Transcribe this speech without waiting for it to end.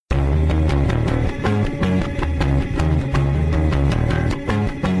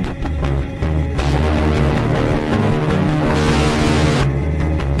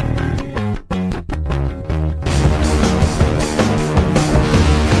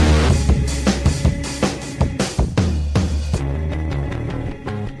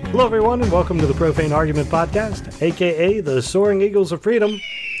Hello, everyone, and welcome to the Profane Argument Podcast, a.k.a. the Soaring Eagles of Freedom,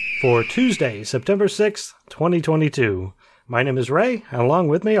 for Tuesday, September 6th, 2022. My name is Ray, and along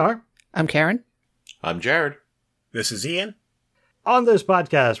with me are... I'm Karen. I'm Jared. This is Ian. On this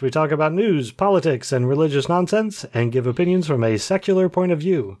podcast, we talk about news, politics, and religious nonsense, and give opinions from a secular point of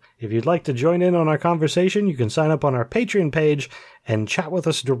view. If you'd like to join in on our conversation, you can sign up on our Patreon page and chat with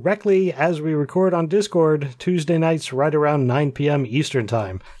us directly as we record on Discord Tuesday nights right around 9 p.m. Eastern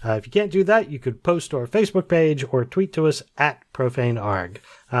Time. If you can't do that, you could post to our Facebook page or tweet to us at ProfaneArg.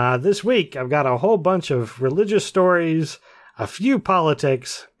 This week, I've got a whole bunch of religious stories, a few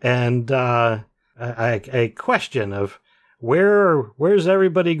politics, and a question of where's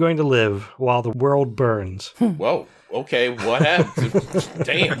everybody going to live while the world burns? Whoa. Okay. What happened?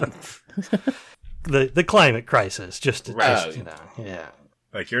 Damn. The climate crisis. Just Right. yeah.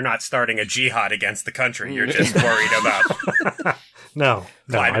 Like, you're not starting a jihad against the country. You're just worried about No,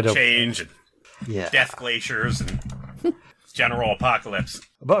 I climate don't. change and death glaciers and general apocalypse.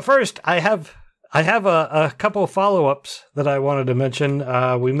 But first, I have a couple of follow-ups that I wanted to mention.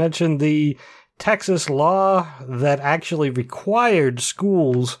 We mentioned the Texas law that actually required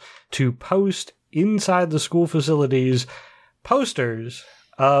schools to post inside the school facilities posters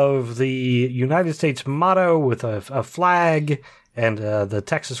of the United States motto with a flag and the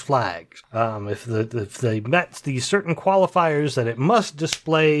Texas flag. If they met these certain qualifiers that it must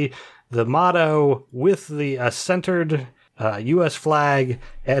display the motto with the centered U.S. flag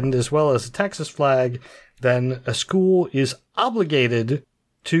and as well as the Texas flag, then a school is obligated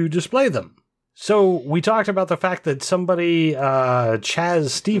to display them. So we talked about the fact that somebody, Chaz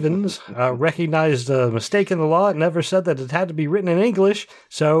Stevens, recognized a mistake in the law and never said that it had to be written in English.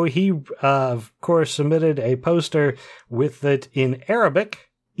 So he, of course, submitted a poster with it in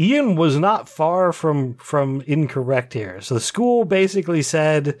Arabic. Ian was not far from incorrect here. So the school basically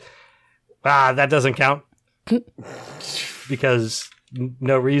said, that doesn't count. Because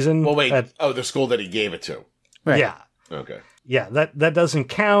no reason. Well, wait. The school that he gave it to. Right. Yeah. Okay. Yeah, that doesn't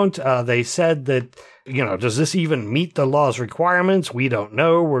count. They said that, does this even meet the law's requirements? We don't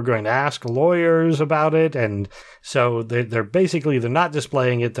know. We're going to ask lawyers about it. And so they're basically, they're not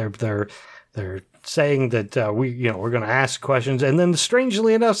displaying it. They're saying that, we're going to ask questions. And then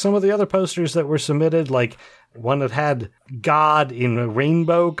strangely enough, some of the other posters that were submitted, like one that had God in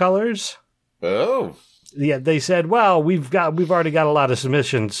rainbow colors. Oh. Yeah, they said, well, we've already got a lot of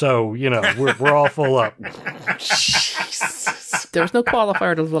submissions, so, we're all full up. There was no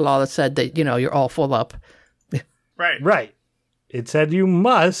qualifier to the law that said that, you're all full up. Right. It said you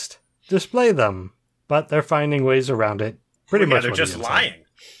must display them, but they're finding ways around it. Pretty much. They're just lying.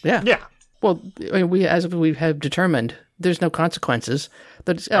 Yeah. Yeah. Well, we have determined, there's no consequences.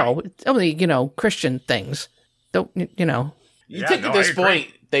 That it's only, Christian things. Don't, You think at this point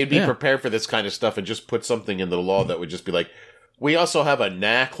they'd be Yeah. prepared for this kind of stuff and just put something in the law that would just be like, we also have a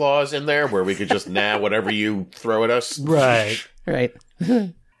nah clause in there where we could just nah whatever you throw at us. Right. Right.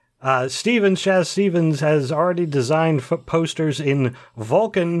 Chaz Stevens has already designed posters in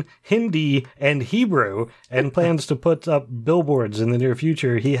Vulcan, Hindi, and Hebrew, and plans to put up billboards in the near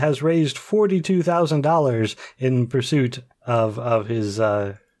future. He has raised $42,000 in pursuit of his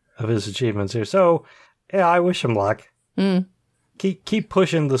achievements here. So, yeah, I wish him luck. Mm. Keep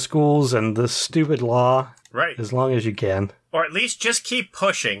pushing the schools and the stupid law as long as you can. Or at least just keep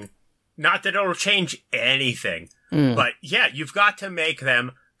pushing. Not that it'll change anything. But yeah, you've got to make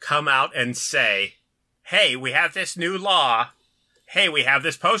them come out and say, hey, we have this new law. Hey, we have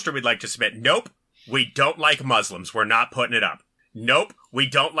this poster we'd like to submit. Nope, we don't like Muslims. We're not putting it up. Nope, we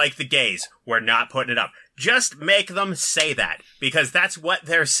don't like the gays. We're not putting it up. Just make them say that, because that's what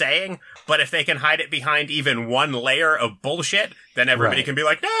they're saying. But if they can hide it behind even one layer of bullshit, then everybody can be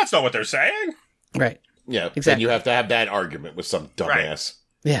like, no, that's not what they're saying. Right. Yeah, Exactly. Then you have to have that argument with some dumbass.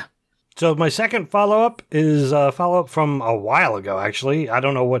 Yeah. So my second follow-up is a follow-up from a while ago, actually. I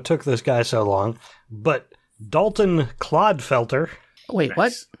don't know what took this guy so long, but Dalton Clodfelter. Wait,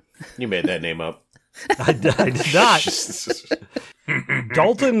 what? You made that name up. I did not.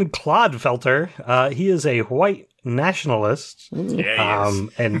 Dalton Clodfelter, he is a white nationalist. Yeah, he is.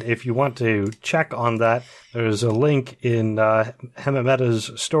 And if you want to check on that, there's a link in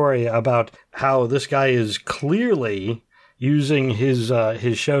Hememeta's story about how this guy is clearly using his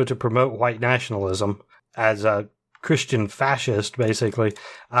show to promote white nationalism as a Christian fascist, basically.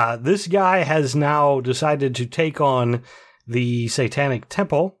 This guy has now decided to take on the Satanic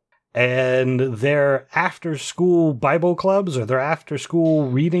Temple and their after-school Bible clubs or their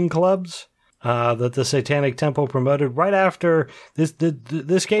after-school reading clubs. that the Satanic Temple promoted right after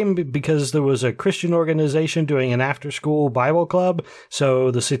this came because there was a Christian organization doing an after-school Bible club.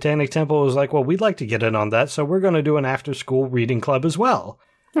 So the Satanic Temple was like, well, we'd like to get in on that, so we're going to do an after-school reading club as well.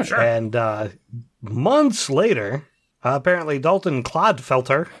 Sure. And months later, apparently Dalton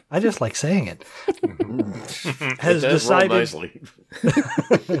Clodfelter, I just like saying it, has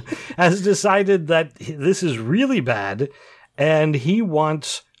decided that this is really bad, and he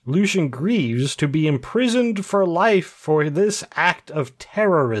wants Lucian Greaves to be imprisoned for life for this act of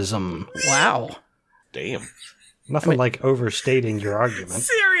terrorism. Wow. Damn. Nothing like overstating your argument.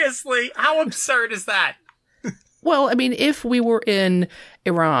 Seriously, how absurd is that? Well, I mean, if we were in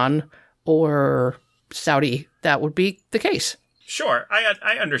Iran or Saudi, that would be the case. Sure,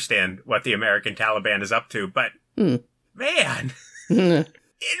 I understand what the American Taliban is up to, but man, imprisoned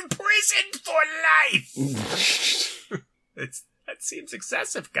for life. That seems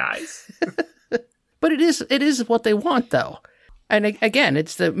excessive, guys. But it is what they want, though. And again,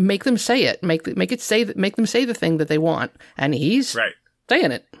 it's the make them say it, make them say the thing that they want, and he's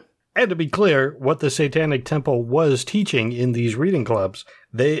saying it. And to be clear, what the Satanic Temple was teaching in these reading clubs,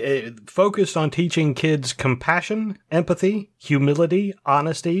 they focused on teaching kids compassion, empathy, humility,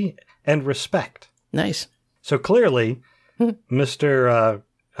 honesty, and respect. Nice. So clearly, Mr.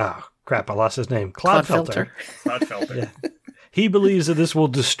 I lost his name. Clodfelter. Clodfelter. Yeah. He believes that this will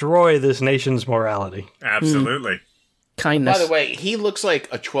destroy this nation's morality. Absolutely. Kindness. By the way, he looks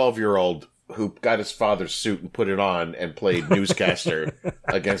like a 12-year-old who got his father's suit and put it on and played newscaster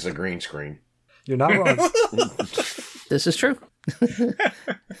against a green screen. You're not wrong. This is true.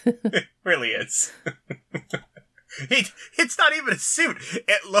 It really is. It's not even a suit.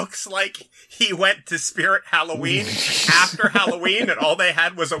 It looks like he went to Spirit Halloween after Halloween and all they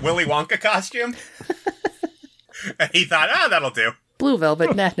had was a Willy Wonka costume. And he thought, that'll do. Blue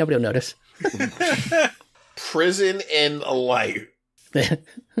velvet, nah, nobody will notice. Prison in life.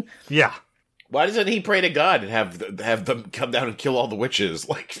 Yeah. Why doesn't he pray to God and have them come down and kill all the witches?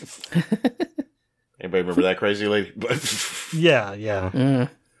 Like, anybody remember that crazy lady? Yeah.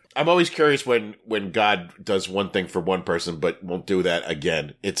 I'm always curious when God does one thing for one person but won't do that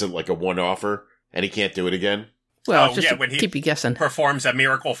again. It's like a one-offer, and he can't do it again. Well, just when he keep you guessing. Performs a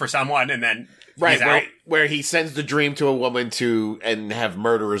miracle for someone, and then he's right, out. where he sends the dream to a woman and have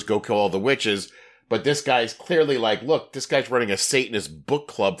murderers go kill all the witches. But this guy's clearly like, look, this guy's running a Satanist book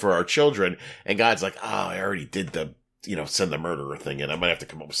club for our children. And God's like, I already did send the murderer thing in. I might have to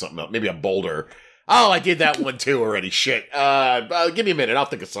come up with something else. Maybe a bolder. I did that one too already. Shit. Give me a minute. I'll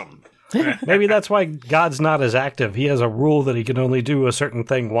think of something. Maybe that's why God's not as active. He has a rule that he can only do a certain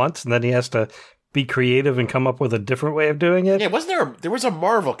thing once, and then he has to be creative and come up with a different way of doing it. Yeah, wasn't there was a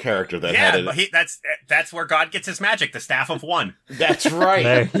Marvel character that had it. But that's where God gets his magic, the Staff of One. That's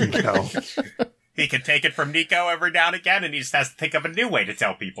right. There you go. He can take it from Nico every now and again, and he just has to think of a new way to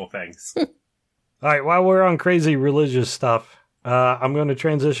tell people things. All right, while we're on crazy religious stuff, I'm going to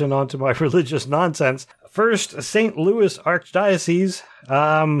transition on to my religious nonsense. First, St. Louis Archdiocese.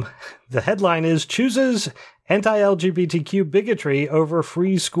 The headline is, chooses anti-LGBTQ bigotry over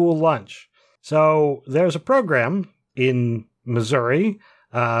free school lunch. So there's a program in Missouri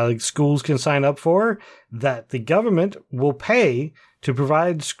schools can sign up for that the government will pay to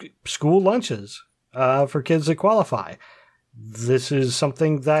provide school lunches for kids that qualify. This is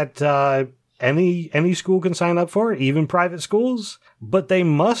something that any school can sign up for, even private schools, but they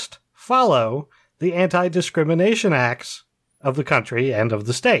must follow the anti-discrimination acts of the country and of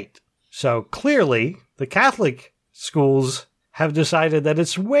the state. So clearly, the Catholic schools have decided that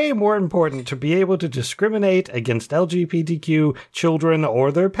it's way more important to be able to discriminate against LGBTQ children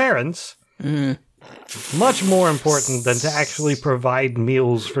or their parents. Much more important than to actually provide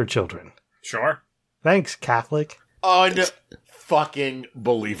meals for children. Sure. Thanks, Catholic. Fucking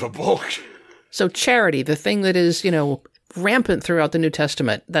believable. So charity, the thing that is, rampant throughout the New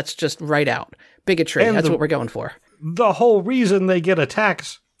Testament, that's just right out. Bigotry, that's what we're going for. The whole reason they get a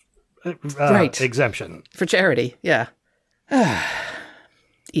tax exemption. For charity, yeah.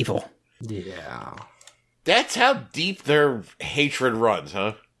 Evil. Yeah. That's how deep their hatred runs,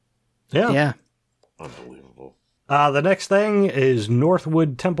 huh? Yeah. Unbelievable. The next thing is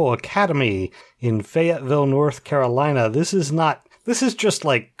Northwood Temple Academy in Fayetteville, North Carolina. This is just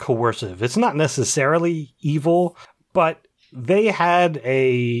like coercive. It's not necessarily evil, but they had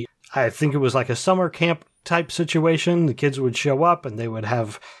I think it was like a summer camp type situation. The kids would show up and they would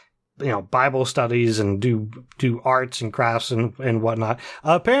have, Bible studies and do arts and crafts and whatnot.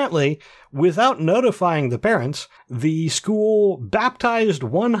 Apparently, without notifying the parents, the school baptized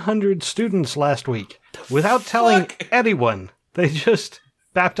 100 students last week without telling anyone. They just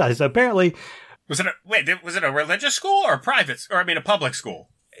baptized. Apparently, was it a religious school or a private, or a public school?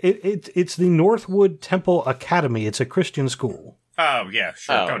 It's the Northwood Temple Academy. It's a Christian school. Oh, yeah,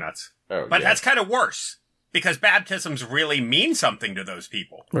 sure, go nuts. Oh, but yeah. that's kind of worse, because baptisms really mean something to those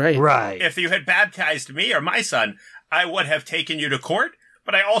people. Right. If you had baptized me or my son, I would have taken you to court,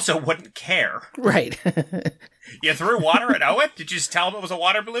 but I also wouldn't care. Right. You threw water at Owen? Did you just tell him it was a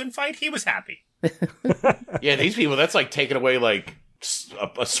water balloon fight? He was happy. Yeah, these people, that's like taking away like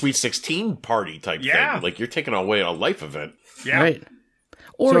a Sweet 16 party type thing. Like you're taking away a life event. Yeah. Right.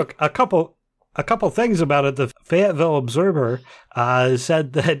 Or so a couple things about it. The Fayetteville Observer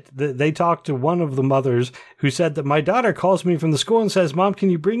said that they talked to one of the mothers who said that my daughter calls me from the school and says, "Mom,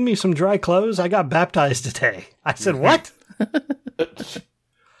 can you bring me some dry clothes? I got baptized today." I said, "What?"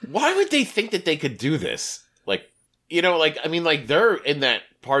 Why would they think that they could do this? Like, they're in that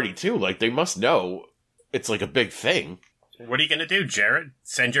party too. Like, they must know it's like a big thing. What are you going to do, Jared?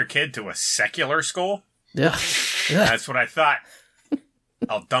 Send your kid to a secular school? Yeah. That's what I thought.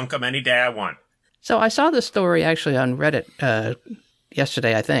 I'll dunk them any day I want. So I saw this story actually on Reddit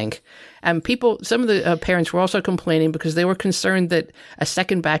yesterday, I think. And some of the parents were also complaining because they were concerned that a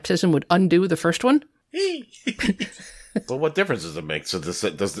second baptism would undo the first one. Well, what difference does it make? So does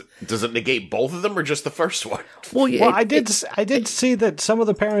it negate both of them or just the first one? Well, I did see that some of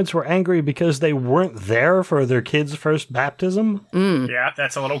the parents were angry because they weren't there for their kid's first baptism. Yeah,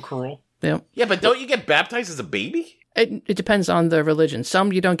 that's a little cruel. Yeah. Yeah, but don't you get baptized as a baby? It depends on the religion.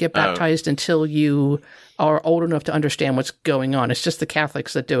 Some you don't get baptized until you are old enough to understand what's going on. It's just the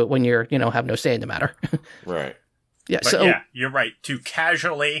Catholics that do it when you're, have no say in the matter. Right. Yeah. But yeah, you're right. To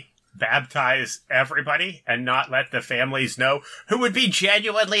casually baptize everybody and not let the families know who would be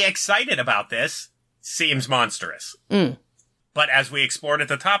genuinely excited about this seems monstrous. But as we explored at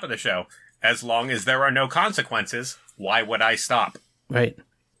the top of the show, as long as there are no consequences, why would I stop? Right.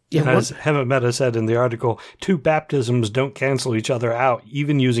 Yeah, as Hema Mehta said in the article, 2 baptisms don't cancel each other out,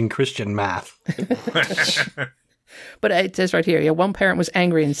 even using Christian math. But it says right here, one parent was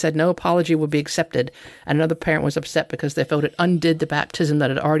angry and said no apology would be accepted. And another parent was upset because they felt it undid the baptism that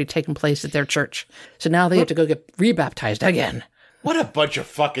had already taken place at their church. So now they have to go get rebaptized again. What a bunch of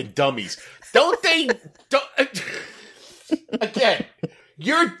fucking dummies. Again,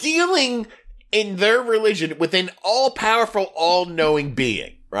 you're dealing in their religion with an all-powerful, all-knowing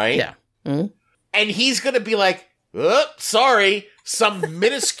being, right? Yeah. Mm-hmm. And he's going to be like, oh, sorry, some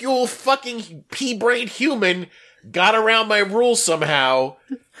minuscule fucking pea-brained human got around my rules somehow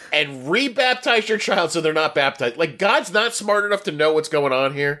and rebaptized your child so they're not baptized. Like, God's not smart enough to know what's going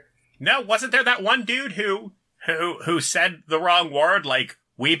on here? No, wasn't there that one dude who said the wrong word, like,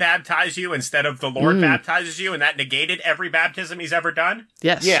 we baptize you instead of the Lord baptizes you, and that negated every baptism he's ever done?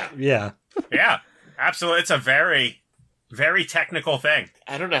 Yes. Yeah. Yeah, absolutely. It's a very, very technical thing.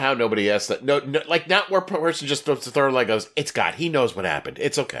 I don't know how nobody asked that. No, like, not where a person just throws like goes, it's God. He knows what happened.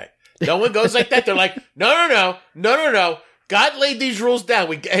 It's okay. No one goes like that. They're like, no. God laid these rules down.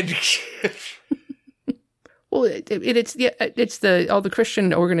 Well, it's all the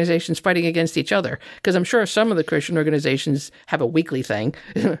Christian organizations fighting against each other, because I'm sure some of the Christian organizations have a weekly thing.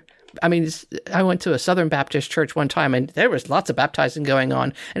 I mean, I went to a Southern Baptist church one time, and there was lots of baptizing going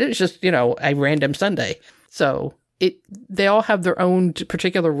on, and it was just a random Sunday. So they all have their own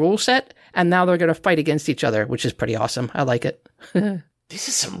particular rule set, and now they're going to fight against each other, which is pretty awesome. I like it. This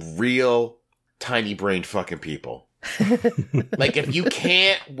is some real tiny-brained fucking people. Like, if you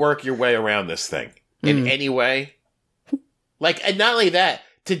can't work your way around this thing in any way, like, and not only that,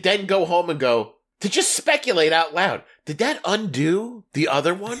 to then go home and to just speculate out loud, did that undo the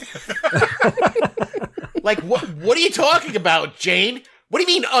other one? Like, what are you talking about, Jane? What do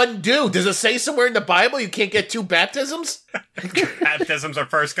you mean undo? Does it say somewhere in the Bible you can't get 2 baptisms? Baptisms are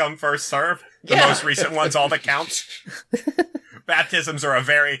first come, first serve. The most recent one's all that counts. Baptisms are a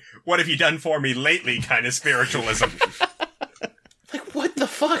very, what have you done for me lately kind of spiritualism. Like, what the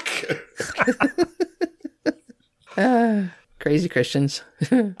fuck? Crazy Christians.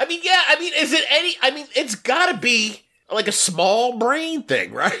 It's gotta be like a small brain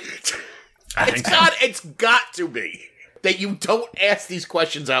thing, right? It's got to be that you don't ask these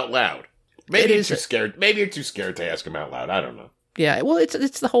questions out loud. Maybe you're too scared. Maybe you're too scared to ask them out loud. I don't know. Yeah, well,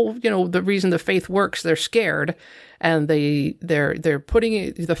 it's the whole, the reason the faith works. They're scared, and they're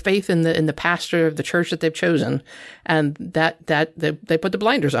putting the faith in the pastor of the church that they've chosen, and that they put the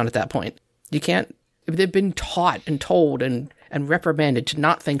blinders on at that point. You can't. They've been taught and told and reprimanded to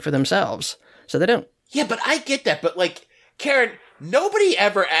not think for themselves, so they don't. Yeah, but I get that. But like, Karen, nobody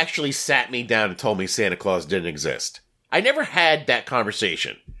ever actually sat me down and told me Santa Claus didn't exist. I never had that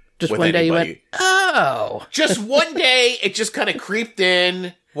conversation. Just with one day anybody. you went, oh. Just one day, it just kind of creeped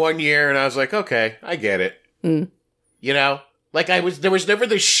in one year, and I was like, okay, I get it. Mm. You know? Like, there was never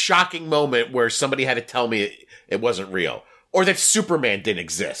this shocking moment where somebody had to tell me it wasn't real. Or that Superman didn't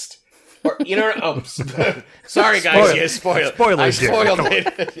exist. Or, you know, oh, sorry guys, yeah, spoilers. I spoiled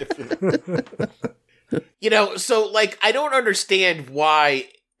it. You know, so, like, I don't understand why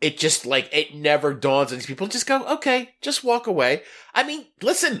it just, like, it never dawns on these people. Just go, okay, just walk away. I mean,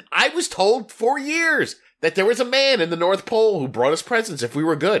 listen, I was told for years that there was a man in the North Pole who brought us presents if we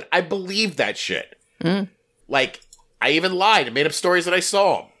were good. I believed that shit. Mm. Like, I even lied and made up stories that I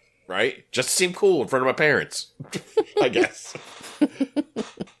saw him, right? Just to seem cool in front of my parents, I guess.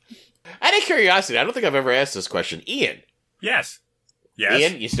 Out of curiosity, I don't think I've ever asked this question. Ian. Yes. Yes.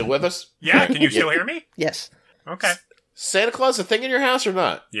 Ian, you still with us? Yeah, can you still hear me? Yes. Okay. Santa Claus a thing in your house or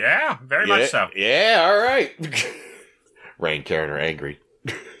not? Yeah, very much so. Yeah, all right. Ray and Karen are angry.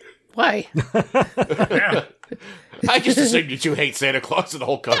 Why? Yeah. I just assumed you two hate Santa Claus and the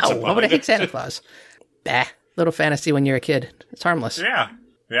whole concept. No, why would I hate Santa Claus? Bah, little fantasy when you're a kid. It's harmless. Yeah.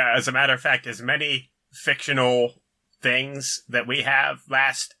 Yeah, as a matter of fact, as many fictional things that we have,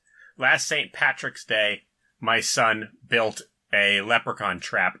 last St. Patrick's Day, my son built a leprechaun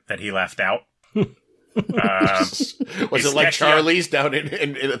trap that he left out. Was it like Charlie's down in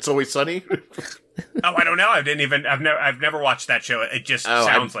It's Always Sunny? Oh, I don't know. I've never watched that show. It just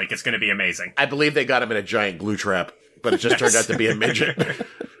sounds like it's going to be amazing. I believe they got him in a giant glue trap, but it just turned out to be a midget.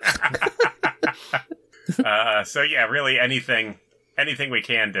 So yeah, really anything we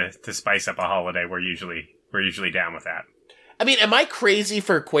can to spice up a holiday, we're usually down with that. I mean, am I crazy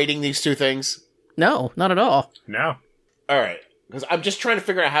for equating these two things? No, not at all. No. All right, because I'm just trying to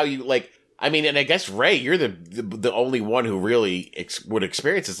figure out how you like. I mean, and I guess Ray, you're the only one who really would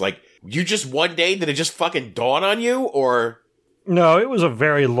experience this. Like, you just one day did it just fucking dawn on you, or No, it was a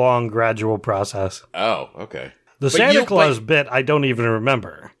very long, gradual process. Oh, okay. The Santa Claus bit I don't even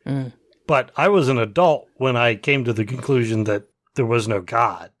remember. Mm. But I was an adult when I came to the conclusion that there was no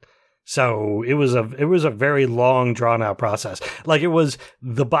God. So it was a very long, drawn out process. Like, it was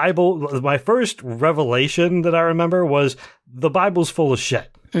the Bible. My first revelation that I remember was the Bible's full of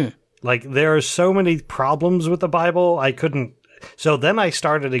shit. Mm. Like, there are so many problems with the Bible. I couldn't. So then I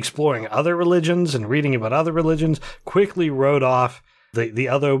started exploring other religions and reading about other religions, quickly wrote off the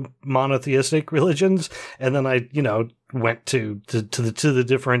other monotheistic religions. And then I, went to the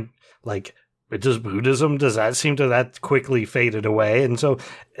different, like, does Buddhism, does that seem to that quickly faded away? And so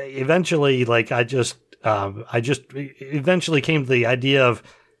eventually, like, I just eventually came to the idea of,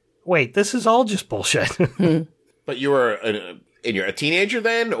 wait, this is all just bullshit. But you were a teenager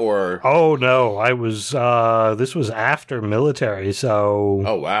then, or? Oh, no, I was, this was after military, so.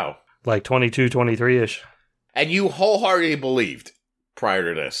 Oh, wow. Like 22, 23-ish. And you wholeheartedly believed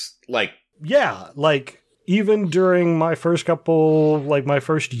prior to this? Like. Yeah, like, even during my first my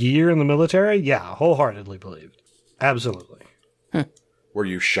first year in the military, yeah, wholeheartedly believed. Absolutely. Were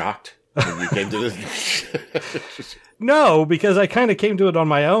you shocked when you came to this? No, because I kind of came to it on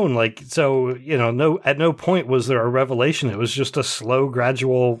my own. Like, so, at no point was there a revelation. It was just a slow,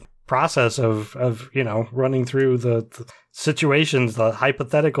 gradual process of running through the situations, the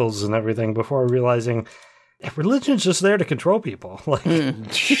hypotheticals and everything before realizing religion's just there to control people. Like,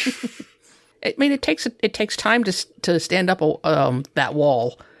 I mean, it takes time to stand up that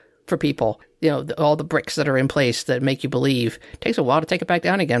wall for people. All the bricks that are in place that make you believe. It takes a while to take it back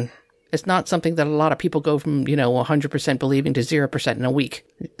down again. It's not something that a lot of people go from 100% believing to 0% in a week.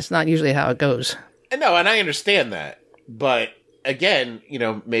 It's not usually how it goes. No, and I understand that, but again,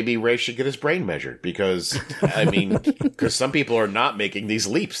 maybe Ray should get his brain measured because because some people are not making these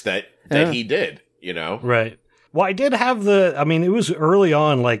leaps that he did. Right. Well, I did have it was early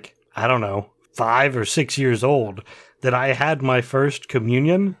on, like, I don't know, 5 or 6 years old, that I had my first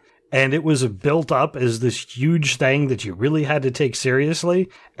communion, and it was built up as this huge thing that you really had to take seriously.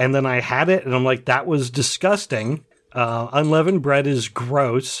 And then I had it, and I'm like, that was disgusting. Unleavened bread is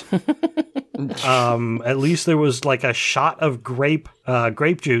gross. At least there was like a shot of grape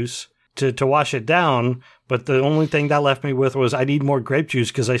juice to wash it down. But the only thing that left me with was I need more grape juice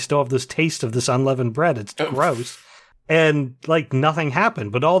because I still have this taste of this unleavened bread. It's gross. And, like, nothing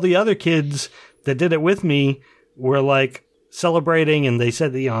happened. But all the other kids that did it with me were, like, celebrating, and they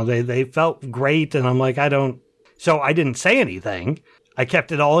said, they felt great. And I'm like, so I didn't say anything. I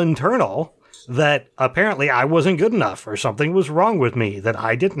kept it all internal that apparently I wasn't good enough or something was wrong with me, that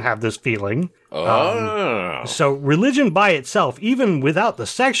I didn't have this feeling. Oh. So religion by itself, even without the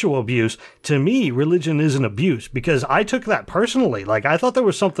sexual abuse, to me, religion is an abuse because I took that personally. Like, I thought there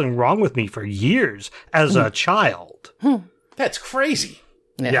was something wrong with me for years as a child. That's crazy.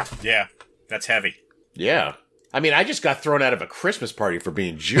 Yeah. Yeah, that's heavy. Yeah. I mean, I just got thrown out of a Christmas party for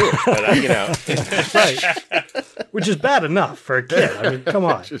being Jewish, but, Right. Which is bad enough for a kid. I mean, come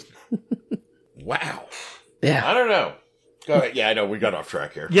on. Wow. Yeah. I don't know. Go ahead. Yeah, I know we got off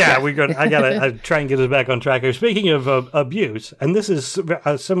track here. Yeah, I gotta try and get us back on track here. Speaking of abuse, and this is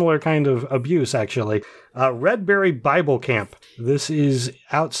a similar kind of abuse, actually. Redberry Bible Camp. This is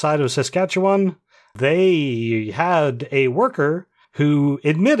outside of Saskatchewan. They had a worker who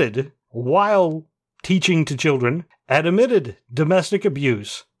admitted, while teaching to children, admitted domestic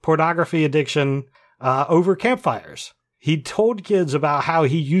abuse, pornography addiction, over campfires. He told kids about how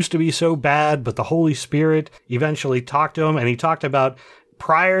he used to be so bad, but the Holy Spirit eventually talked to him, and he talked about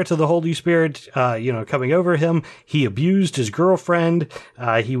prior to the Holy Spirit, coming over him, he abused his girlfriend.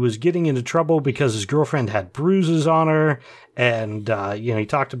 He was getting into trouble because his girlfriend had bruises on her, and he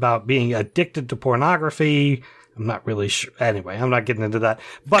talked about being addicted to pornography. I'm not really sure. Anyway, I'm not getting into that.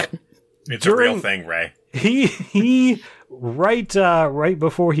 But it's a real thing, Ray. He right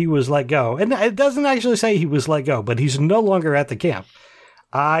before he was let go, and it doesn't actually say he was let go, but he's no longer at the camp.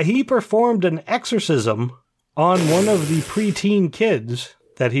 He performed an exorcism on one of the preteen kids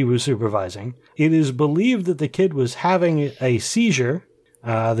that he was supervising. It is believed that the kid was having a seizure.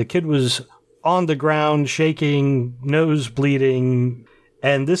 The kid was on the ground, shaking, nose bleeding,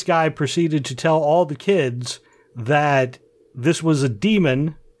 and this guy proceeded to tell all the kids that this was a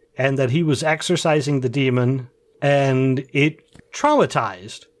demon and that he was exorcising the demon, and it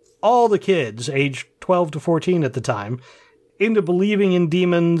traumatized all the kids, aged 12 to 14 at the time, into believing in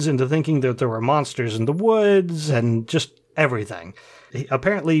demons, into thinking that there were monsters in the woods, and just everything.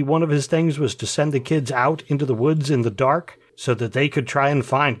 Apparently, one of his things was to send the kids out into the woods in the dark so that they could try and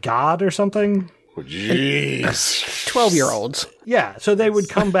find God or something. Jeez. 12-year-olds. Yeah, so they would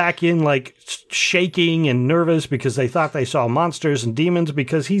come back in like shaking and nervous because they thought they saw monsters and demons,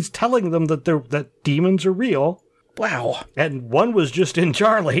 because he's telling them that demons are real. Wow. And one was just in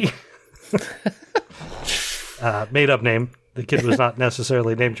Charlie. Made up name. The kid was not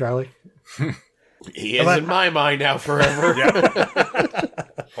necessarily named Charlie. He is in my mind now forever.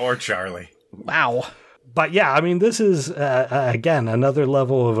 Poor Charlie. Wow. But yeah, I mean, this is, again, another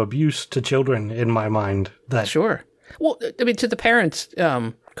level of abuse to children in my mind. That Sure. Well, I mean, to the parents'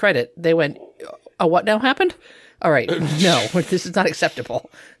 credit, they went, oh, what now happened? All right, no, this is not acceptable.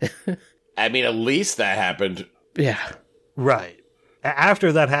 I mean, at least that happened. Yeah. Right.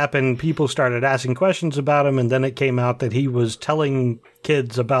 After that happened, people started asking questions about him, and then it came out that he was telling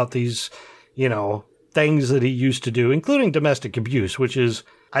kids about these, things that he used to do, including domestic abuse, which is,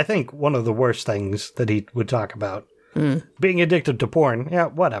 I think, one of the worst things that he would talk about. Being addicted to porn, yeah,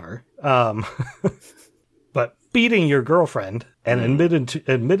 whatever. But beating your girlfriend and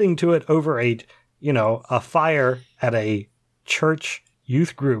admitting to it over a fire at a church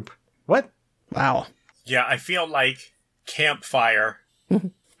youth group. What? Wow. Yeah, I feel like campfire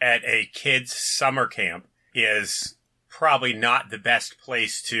at a kid's summer camp is probably not the best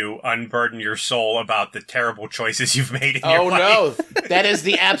place to unburden your soul about the terrible choices you've made in your life. Oh, no. That is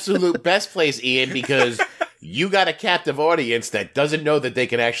the absolute best place, Ian, because you got a captive audience that doesn't know that they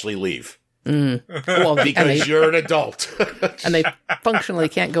can actually leave. Well, Because you're an adult. and they functionally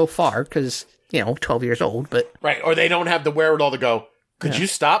can't go far because, 12 years old, but... Right, or they don't have the wherewithal to go, could you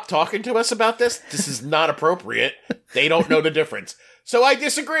stop talking to us about this? This is not appropriate. They don't know the difference. So I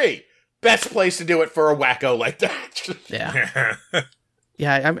disagree. Best place to do it for a wacko like that. Yeah.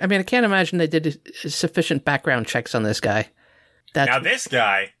 Yeah, I mean, I can't imagine they did sufficient background checks on this guy. Now, this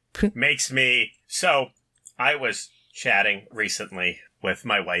guy makes me... So, I was chatting recently with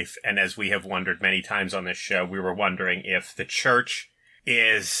my wife, and as we have wondered many times on this show, we were wondering if the church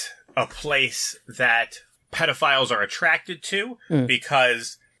is a place that pedophiles are attracted to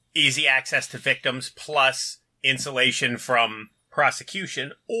because easy access to victims plus insulation from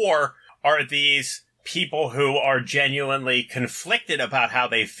prosecution, or are these people who are genuinely conflicted about how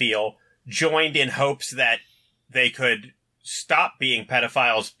they feel joined in hopes that they could stop being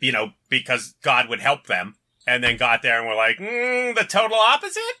pedophiles, because God would help them, and then got there and were like, the total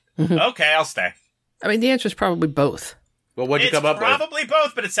opposite? Okay, I'll stay. I mean, the answer is probably both. Well, what'd you come up with? It's probably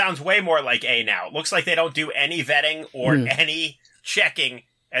both, but it sounds way more like A now. It looks like they don't do any vetting or any checking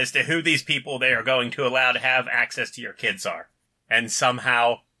as to who these people they are going to allow to have access to your kids are. And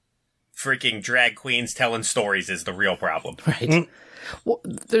somehow, freaking drag queens telling stories is the real problem. Right. Well,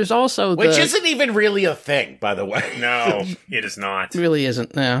 there's also Which isn't even really a thing, by the way. No, it is not. It really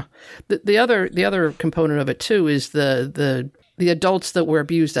isn't, no. The other component of it, too, is the adults that were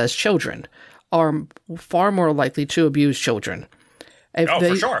abused as children are far more likely to abuse children.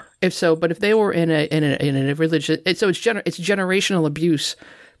 For sure. If so, but if they were in a religious, it's generational abuse,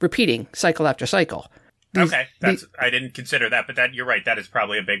 repeating cycle after cycle. I didn't consider that, but you're right. That is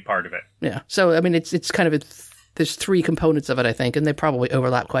probably a big part of it. Yeah. So I mean, it's kind of there's three components of it, I think, and they probably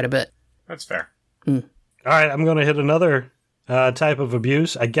overlap quite a bit. That's fair. All right, I'm going to hit another type of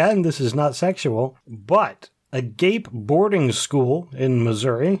abuse. Again, this is not sexual, but Agape Boarding School in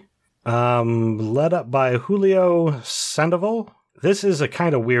Missouri, led up by Julio Sandoval. This is a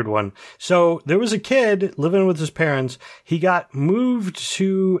kind of weird one. So there was a kid living with his parents. He got moved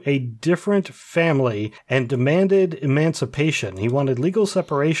to a different family and demanded emancipation. He wanted legal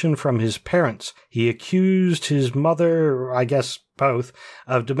separation from his parents. He accused his mother, I guess both,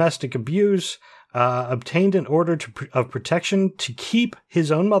 of domestic abuse, obtained an order of protection to keep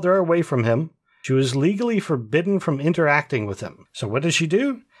his own mother away from him. She was legally forbidden from interacting with him. So what did she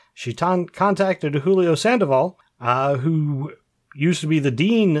do? She contacted Julio Sandoval, who used to be the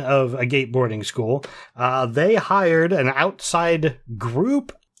dean of Agape Boarding School. They hired an outside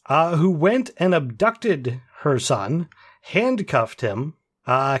group who went and abducted her son, handcuffed him,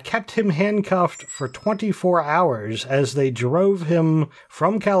 kept him handcuffed for 24 hours as they drove him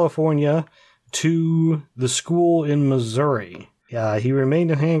from California to the school in Missouri. He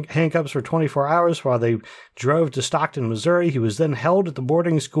remained in handcuffs for 24 hours while they drove to Stockton, Missouri. He was then held at the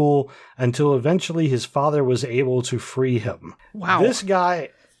boarding school until eventually his father was able to free him. Wow. This guy,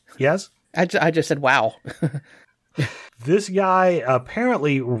 yes? I just said, wow. This guy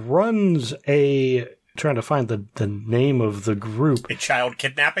apparently runs trying to find the name of the group. A child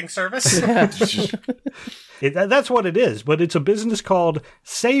kidnapping service? That's what it is, but it's a business called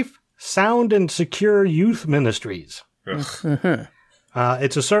Safe, Sound, and Secure Youth Ministries. It's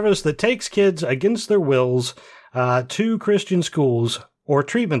a service that takes kids against their wills to Christian schools or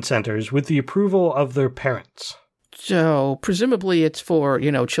treatment centers with the approval of their parents. So presumably it's for,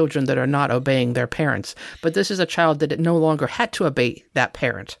 children that are not obeying their parents. But this is a child that no longer had to obey that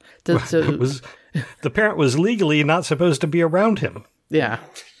parent. The parent was legally not supposed to be around him. Yeah.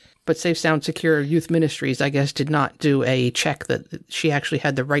 But Safe, Sound, Secure Youth Ministries, I guess, did not do a check that she actually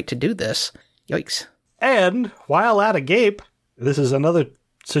had the right to do this. Yikes. And while at Agape, this is another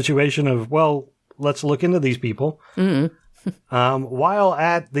situation of, let's look into these people. Mm-hmm. While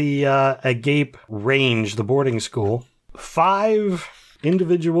at the Agape Range, the boarding school, 5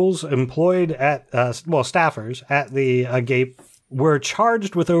 individuals employed at, staffers at the Agape were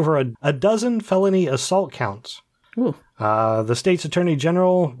charged with over a dozen felony assault counts. The state's attorney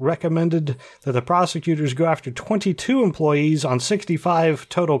general recommended that the prosecutors go after 22 employees on 65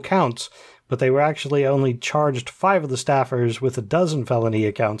 total counts, but they were actually only charged 5 of the staffers with a dozen felony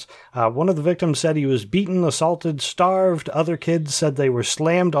accounts. One of the victims said he was beaten, assaulted, starved. Other kids said they were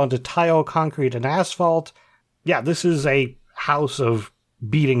slammed onto tile, concrete, and asphalt. Yeah, this is a house of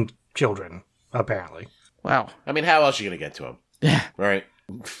beating children, apparently. Wow. I mean, how else are you going to get to them? Yeah. Right.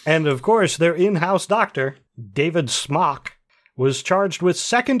 And, of course, their in-house doctor, David Smock, was charged with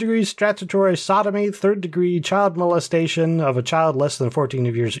second-degree statutory sodomy, third-degree child molestation of a child less than 14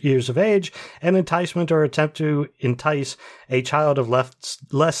 years of age, and enticement or attempt to entice a child of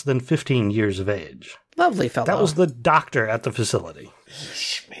less than 15 years of age. Lovely fellow. That was the doctor at the facility.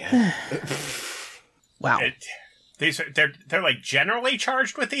 Man. Wow. They're like generally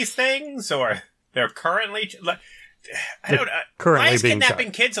charged with these things, or they're currently... I don't know. Currently why is being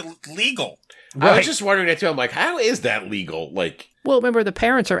kidnapping kids illegal? Right. I was just wondering that too. I'm like, how is that legal? Well, remember, the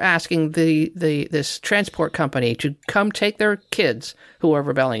parents are asking this transport company to come take their kids who are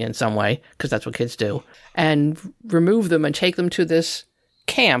rebelling in some way, because that's what kids do, and remove them and take them to this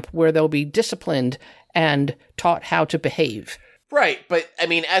camp where they'll be disciplined and taught how to behave. Right, but I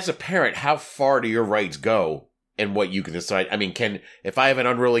mean, as a parent, how far do your rights go? And what you can decide. I mean, if I have an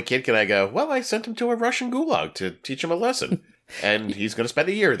unruly kid, can I go, well, I sent him to a Russian gulag to teach him a lesson, and he's going to spend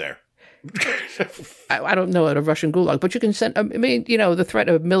a year there. I don't know at a Russian gulag, but you can send, the threat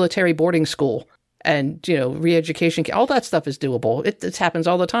of military boarding school and, re-education, all that stuff is doable. It happens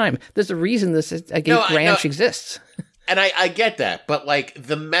all the time. There's a reason this Agape Ranch exists. And I get that, but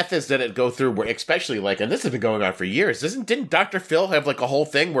the methods that it go through, where especially and this has been going on for years. Didn't Dr. Phil have a whole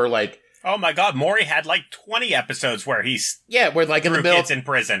thing where oh my God, Maury had 20 episodes where he's where in the middle kids in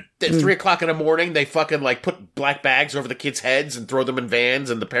prison. At 3 o'clock in the morning, they fucking put black bags over the kids' heads and throw them in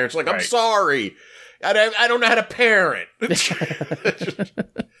vans, and the parents are I'm sorry, I don't know how to parent.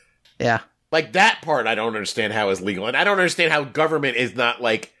 Yeah, that part I don't understand how is legal, and I don't understand how government is not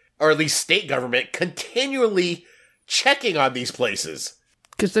or at least state government continually checking on these places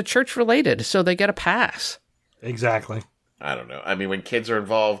because they're church related, so they get a pass. Exactly. I don't know. I mean, when kids are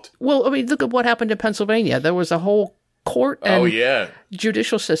involved... Well, I mean, look at what happened in Pennsylvania. There was a whole court and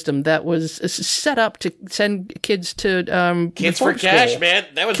judicial system that was set up to send kids to Kids for Cash, man.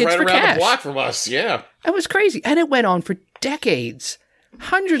 That was right around the block from us. Yeah, that was crazy, and it went on for decades.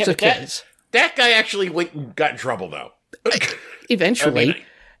 Hundreds of kids. That guy actually went and got in trouble, though. Eventually.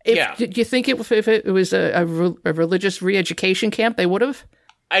 Do you think if it was a religious re-education camp, they would have?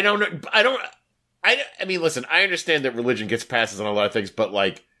 I don't know. I mean, listen, I understand that religion gets passes on a lot of things, but,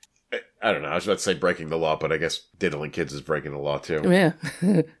 like, I don't know. I was about to say breaking the law, but I guess diddling kids is breaking the law, too. Yeah.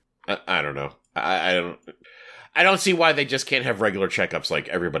 I don't know. I don't see why they just can't have regular checkups like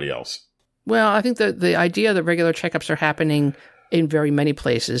everybody else. Well, I think the idea that regular checkups are happening in very many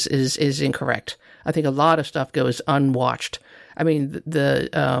places is incorrect. I think a lot of stuff goes unwatched. I mean,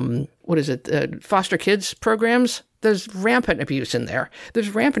 foster kids programs, there's rampant abuse in there.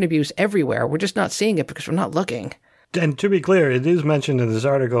 There's rampant abuse everywhere. We're just not seeing it because we're not looking. And to be clear, it is mentioned in this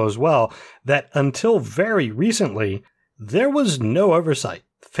article as well that until very recently, there was no oversight.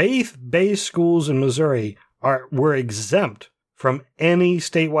 Faith-based schools in Missouri were exempt from any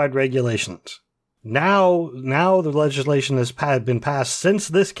statewide regulations. Now the legislation has been passed since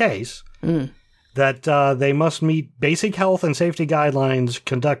this case that they must meet basic health and safety guidelines,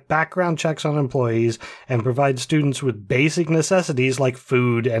 conduct background checks on employees, and provide students with basic necessities like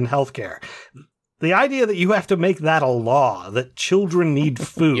food and healthcare. The idea that you have to make that a law, that children need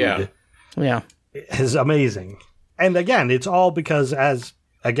food, is amazing. And again, it's all because, as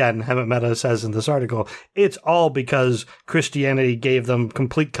again Hemant Mehta says in this article, it's all because Christianity gave them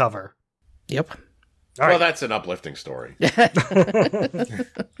complete cover. Yep. Well, that's an uplifting story.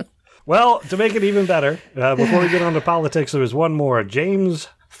 Well, to make it even better, before we get on to politics, there was one more. James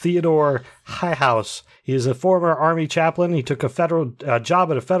Theodore Highhouse. He is a former Army chaplain. He took a federal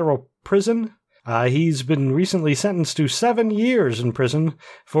job at a federal prison. He's been recently sentenced to 7 years in prison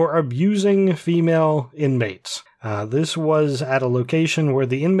for abusing female inmates. This was at a location where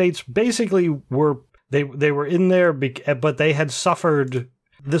the inmates basically were they were in there, but they had suffered.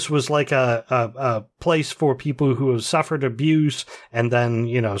 This was like a place for people who have suffered abuse and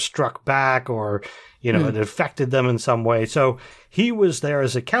then, struck back or, it affected them in some way. So he was there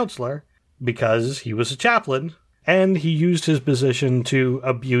as a counselor because he was a chaplain, and he used his position to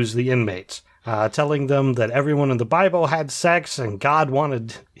abuse the inmates, telling them that everyone in the Bible had sex and God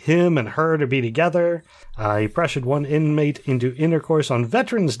wanted him and her to be together. He pressured one inmate into intercourse on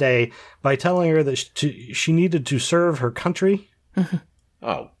Veterans Day by telling her that she needed to serve her country.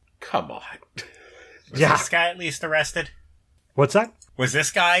 Oh, come on. Was this guy at least arrested? What's that? Was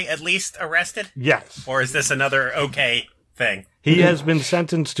this guy at least arrested? Yes. Or is this another okay thing? He has been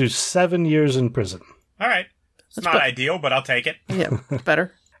sentenced to 7 years in prison. All right. It's not ideal, but I'll take it. Yeah, it's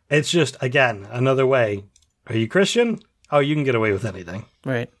better. It's just, again, another way. Are you Christian? Oh, you can get away with anything.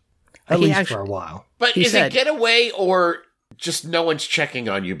 Right. At least for a while. But is it get away or just no one's checking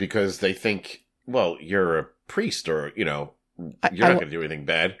on you because they think, well, you're a priest or, you're not going to do anything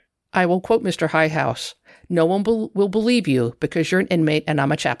bad? I will quote Mr. Highhouse. No one will believe you because you're an inmate and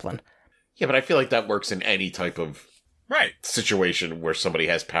I'm a chaplain. Yeah, but I feel like that works in any type of situation where somebody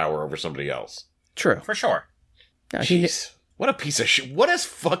has power over somebody else. True. For sure. No, jeez. What a piece of shit. What a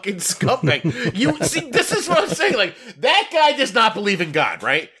fucking scumbag. You see, this is what I'm saying. Like, that guy does not believe in God,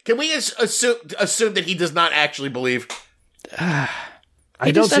 right? Can we assume that he does not actually believe? I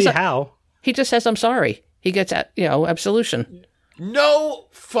don't see how. He just says, I'm sorry. He gets, absolution. No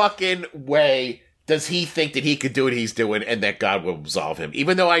fucking way does he think that he could do what he's doing and that God will absolve him,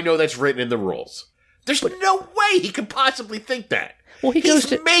 even though I know that's written in the rules. There's no way he could possibly think that. Well,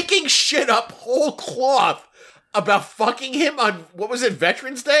 he's making shit up whole cloth about fucking him on, what was it,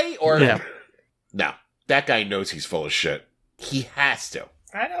 Veterans Day? Or no, that guy knows he's full of shit. He has to.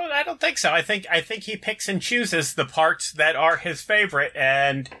 I don't think so. I think he picks and chooses the parts that are his favorite,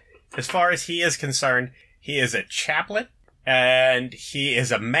 and as far as he is concerned, he is a chaplain and he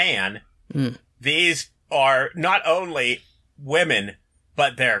is a man. These are not only women,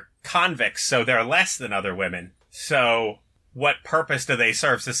 but they're convicts, so they're less than other women. So what purpose do they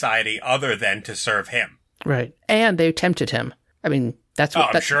serve society other than to serve him? Right. And they tempted him. I mean, that's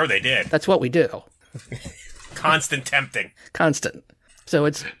what... I'm sure they did. That's what we do. Constant tempting. Constant. So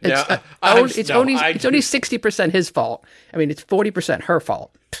it's only 60% his fault. I mean, it's 40% her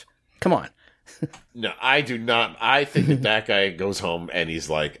fault. Pfft, come on. No, I do not. I think that guy goes home and he's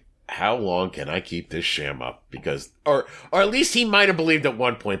like, how long can I keep this sham up? Because, or at least he might have believed at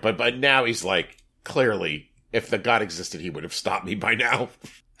one point, but now he's like, clearly, if the God existed, he would have stopped me by now.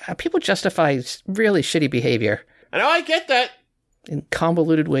 People justify really shitty behavior. I know, I get that. In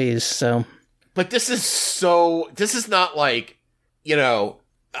convoluted ways, so. But this is not like,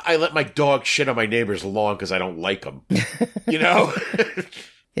 I let my dog shit on my neighbor's lawn because I don't like him. You know?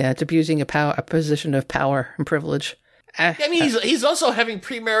 Yeah, it's abusing a position of power and privilege. I mean, he's also having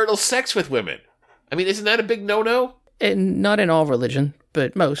premarital sex with women. I mean, isn't that a big no-no? And not in all religion,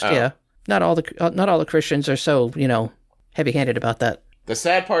 but most, yeah. Not all the Christians are so, heavy-handed about that. The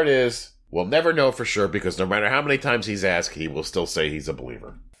sad part is, we'll never know for sure because no matter how many times he's asked, he will still say he's a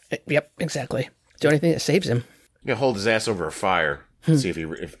believer. Yep, exactly. The only thing that saves him. You can hold his ass over a fire. See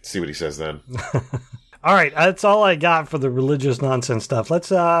what he says then. All right, that's all I got for the religious nonsense stuff.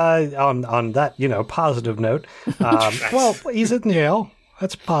 Let's on that positive note. Well, he's in jail.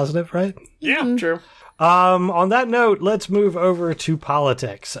 That's positive, right? Yeah, true. On that note, let's move over to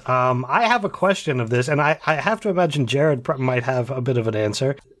politics. I have a question of this, and I have to imagine Jared might have a bit of an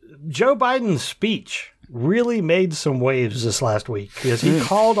answer. Joe Biden's speech really made some waves this last week because he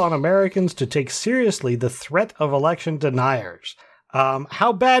called on Americans to take seriously the threat of election deniers.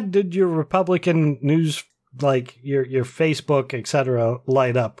 How bad did your Republican news, like your Facebook, etc.,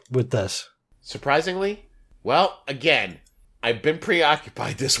 light up with this? Surprisingly, well, again, I've been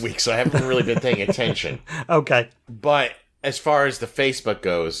preoccupied this week, so I haven't really been paying attention. Okay. But as far as the Facebook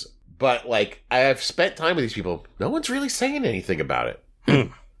goes, I have spent time with these people. No one's really saying anything about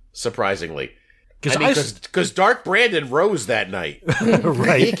it. Surprisingly. Because Dark Brandon rose that night.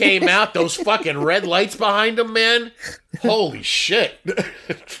 Right. He came out, those fucking red lights behind him, man. Holy shit.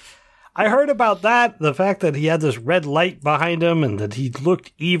 I heard about that, the fact that he had this red light behind him and that he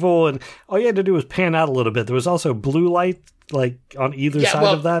looked evil, and all you had to do was pan out a little bit. There was also blue light, on either side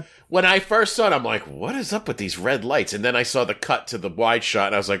of that. When I first saw it, I'm like, what is up with these red lights? And then I saw the cut to the wide shot,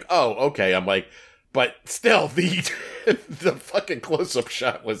 and I was like, oh, okay. I'm like, but still, the fucking close-up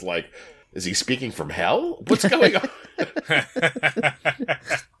shot was like, is he speaking from hell? What's going on?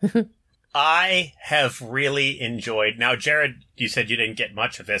 I have really enjoyed... Now, Jared, you said you didn't get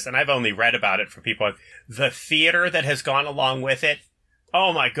much of this, and I've only read about it for people. The theater that has gone along with it,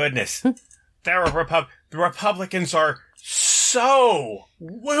 oh my goodness. The Republicans are so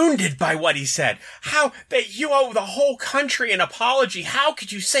wounded by what he said. How that you owe the whole country an apology. How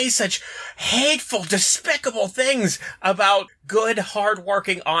could you say such hateful, despicable things about good,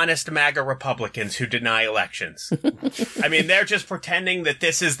 hardworking, honest MAGA Republicans who deny elections? I mean, they're just pretending that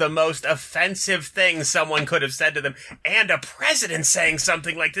this is the most offensive thing someone could have said to them. And a president saying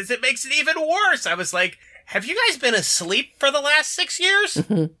something like this, it makes it even worse. I was like, have you guys been asleep for the last 6 years?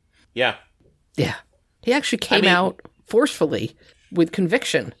 Yeah. Yeah. He actually came out forcefully with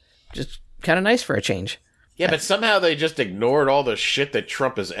conviction. Just kind of nice for a change. Yeah, but somehow they just ignored all the shit that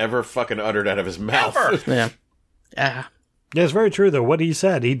Trump has ever fucking uttered out of his mouth. Yeah. Yeah, it's very true, though. What he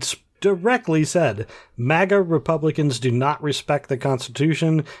said, he directly said, MAGA Republicans do not respect the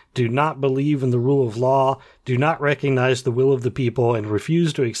Constitution, do not believe in the rule of law, do not recognize the will of the people, and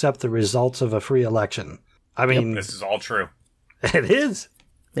refuse to accept the results of a free election. I mean... This is all true. It is.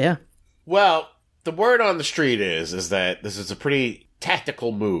 Yeah. Well, the word on the street is that this is a pretty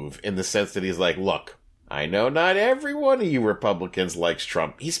tactical move in the sense that he's like, look, I know not every one of you Republicans likes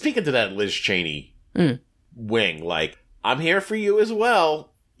Trump. He's speaking to that Liz Cheney wing, like, I'm here for you as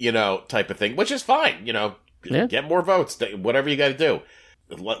well, type of thing, which is fine, get more votes, whatever you got to do.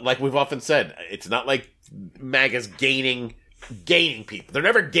 Like we've often said, it's not like MAGA's gaining people. They're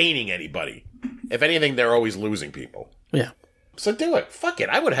never gaining anybody. If anything, they're always losing people. Yeah. So do it. Fuck it.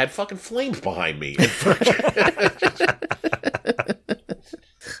 I would have had fucking flames behind me.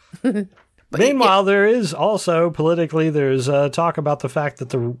 Meanwhile, there is also, politically, there's talk about the fact that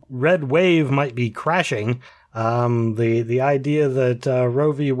the red wave might be crashing. The idea that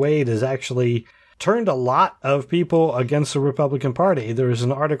Roe v. Wade has actually turned a lot of people against the Republican Party. There was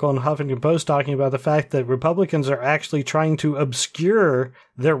an article in Huffington Post talking about the fact that Republicans are actually trying to obscure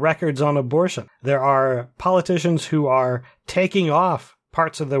their records on abortion. There are politicians who are taking off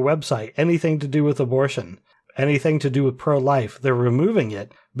parts of their website, anything to do with abortion, anything to do with pro-life. They're removing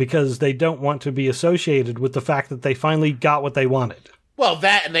it because they don't want to be associated with the fact that they finally got what they wanted. Well,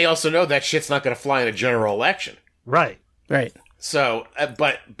 that, and they also know that shit's not going to fly in a general election. Right. Right. So,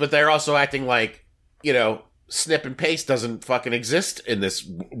 but they're also acting like, snip and paste doesn't fucking exist in this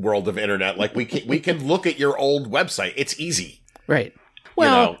world of internet. Like, we can look at your old website. It's easy. Right.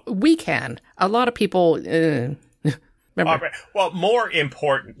 Well, we can. A lot of people... remember. Right. Well, more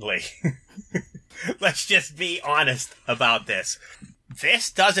importantly, let's just be honest about this. This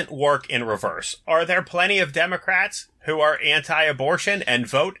doesn't work in reverse. Are there plenty of Democrats who are anti-abortion and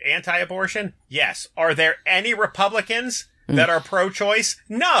vote anti-abortion? Yes. Are there any Republicans that are pro-choice?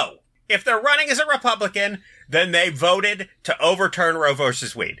 No. If they're running as a Republican, then they voted to overturn Roe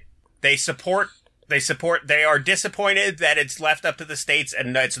versus Wade. They support They are disappointed that it's left up to the states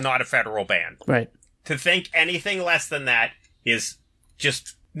and it's not a federal ban. Right. To think anything less than that is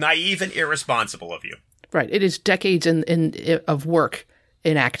just naive and irresponsible of you. Right. It is decades of work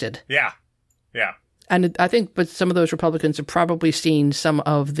enacted. Yeah. Yeah. And I think, but some of those Republicans have probably seen some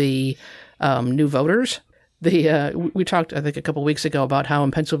of the new voters. We talked, I think, a couple of weeks ago about how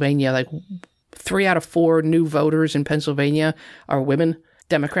in Pennsylvania, like 3 out of 4 new voters in Pennsylvania are women,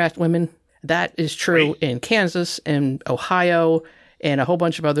 Democrat women. That is true in Kansas and Ohio and a whole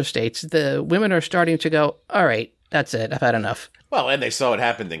bunch of other states. The women are starting to go, all right, that's it. I've had enough. Well, and they saw it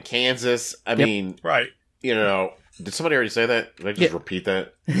happened in Kansas. I mean, right. You know, did somebody already say that? Did I just repeat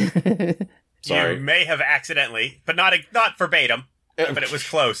that? Sorry. You may have accidentally, but not verbatim, but it was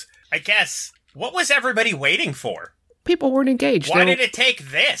close. I guess, what was everybody waiting for? People weren't engaged. Why did it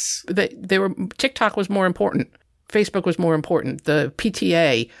take this? TikTok was more important. Facebook was more important. The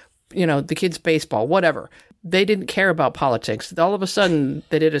PTA, the kids' baseball, whatever. They didn't care about politics. All of a sudden,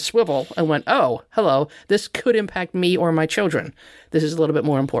 they did a swivel and went, oh, hello, this could impact me or my children. This is a little bit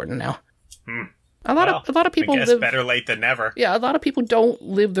more important now. A lot of people I guess better late than never. Yeah, a lot of people don't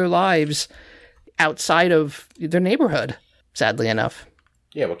live their lives outside of their neighborhood, sadly enough.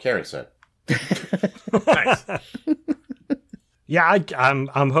 Yeah, what Karen said. Nice. Yeah,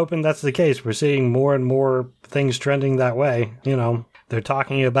 I'm hoping that's the case. We're seeing more and more things trending that way. They're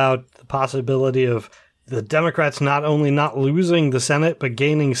talking about the possibility of the Democrats not only not losing the Senate, but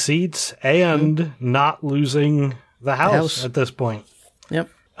gaining seats and not losing the House at this point. Yep.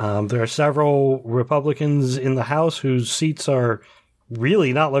 There are several Republicans in the House whose seats are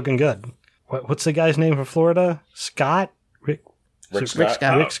really not looking good. What's the guy's name from Florida? Scott? Rick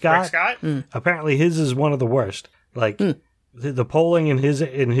Scott. Rick Scott? Apparently his is one of the worst. Like the polling in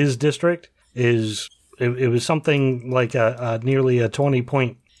his district is it was something like a nearly a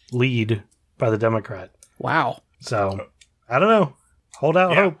 20-point lead by the Democrat. Wow. So I don't know. Hold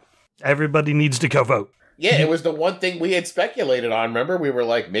out hope. Everybody needs to go vote. Yeah, it was the one thing we had speculated on. Remember, we were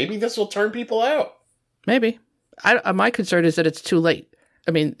like, maybe this will turn people out. Maybe. My concern is that it's too late.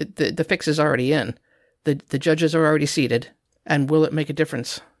 I mean, the fix is already in. The judges are already seated. And will it make a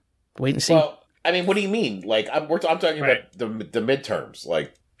difference? Wait and see. Well, I mean, what do you mean? Like, I'm talking about the midterms.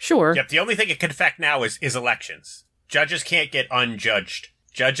 Like, sure. Yep. The only thing it can affect now is elections. Judges can't get unjudged.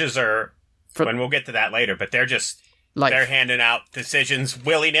 Judges are, and we'll get to that later, but they're just they're handing out decisions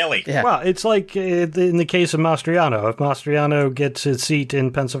willy-nilly. Yeah. Well, it's like in the case of Mastriano. If Mastriano gets his seat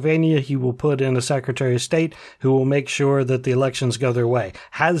in Pennsylvania, he will put in a Secretary of State who will make sure that the elections go their way.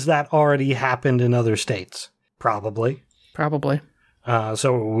 Has that already happened in other states? Probably.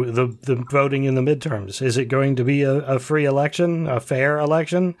 So the voting in the midterms, is it going to be a free election, a fair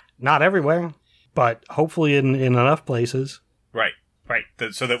election? Not everywhere, but hopefully in enough places. Right.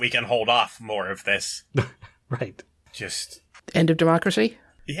 So that we can hold off more of this. Right. Just end of democracy?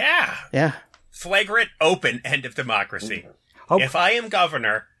 Yeah. Flagrant, open end of democracy. If I am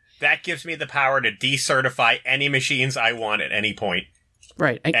governor, that gives me the power to decertify any machines I want at any point.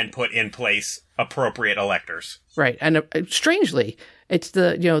 Right. And put in place appropriate electors. Right. And strangely, it's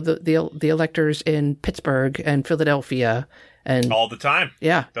the electors in Pittsburgh and Philadelphia and all the time.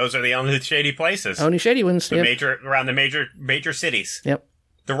 Yeah. Those are the only shady places. Only shady ones. Around the major cities. Yep.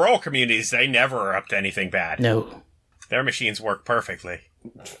 The rural communities, they never are up to anything bad. No. Their machines work perfectly.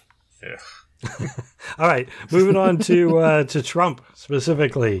 All right. Moving on to Trump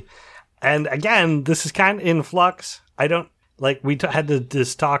specifically. And again, this is kind of in flux. I don't we had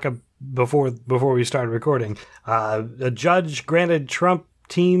this talk before we started recording. A judge granted Trump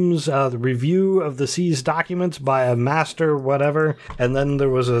teams the review of the seized documents by a master whatever, and then there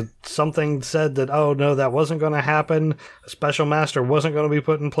was something said that, oh no, that wasn't going to happen. A special master wasn't going to be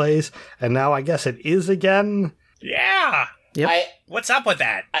put in place, and now I guess it is again. Yeah. Yep. What's up with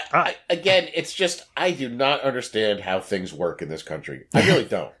that? Again, it's just, I do not understand how things work in this country. I really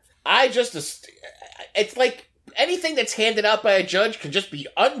don't. It's like anything that's handed out by a judge can just be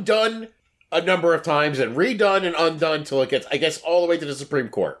undone a number of times and redone and undone till it gets, I guess, all the way to the Supreme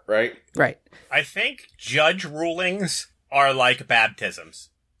Court, right? Right. I think judge rulings are like baptisms.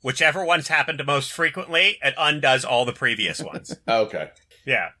 Whichever one's happened most frequently, it undoes all the previous ones. Okay.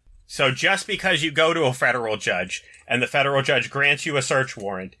 Yeah. So just because you go to a federal judge and the federal judge grants you a search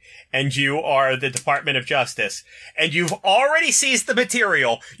warrant and you are the Department of Justice and you've already seized the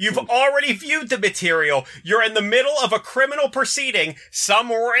material, you've already viewed the material, you're in the middle of a criminal proceeding, some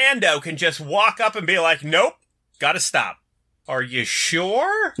rando can just walk up and be like, nope, gotta stop. Are you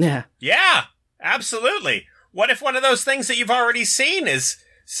sure? Yeah. Yeah, absolutely. What if one of those things that you've already seen is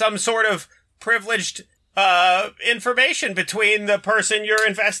some sort of privileged information between the person you're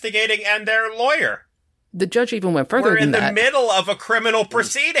investigating and their lawyer. The judge even went further than that. We're in the middle of a criminal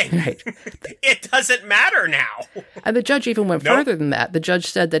proceeding. Right. It doesn't matter now. And the judge even went further than that. The judge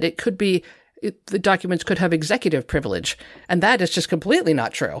said that it could be, the documents could have executive privilege. And that is just completely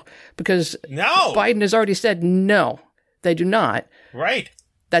not true. Because Biden has already said, no, they do not. Right.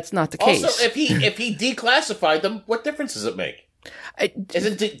 That's not the case. Also, if he declassified them, what difference does it make?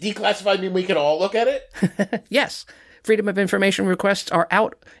 Isn't declassified mean we can all look at it? Yes. Freedom of information requests are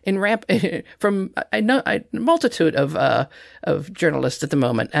out in ramp from a multitude of journalists at the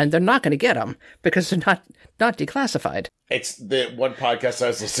moment, and they're not going to get them because they're not declassified. It's the one podcast I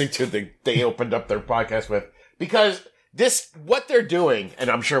was listening to. They opened up their podcast with, because what they're doing,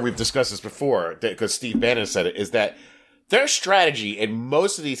 and I'm sure we've discussed this before because Steve Bannon said it, is that their strategy in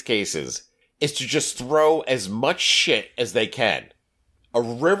most of these cases is to just throw as much shit as they can. A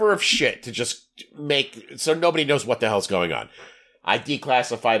river of shit to just make so nobody knows what the hell's going on. I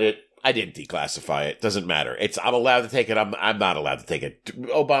declassified it. I didn't declassify it. Doesn't matter. I'm allowed to take it. I'm not allowed to take it.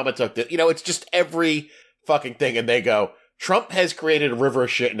 Obama took it. It's just every fucking thing. And they go, Trump has created a river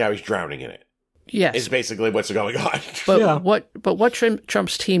of shit and now he's drowning in it. Yes. Is basically what's going on. But what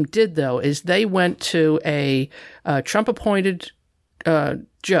Trump's team did, though, is they went to a Trump-appointed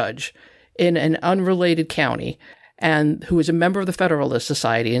judge in an unrelated county, and who was a member of the Federalist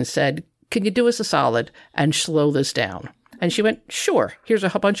Society, and said, can you do us a solid and slow this down? And she went, sure, here's a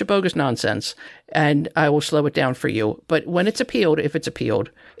bunch of bogus nonsense, and I will slow it down for you. But when it's appealed, if it's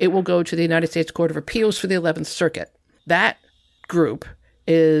appealed, it will go to the United States Court of Appeals for the 11th Circuit. That group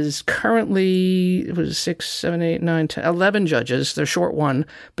is currently 6, 7, 8, 9, 10, 11 judges. They're short one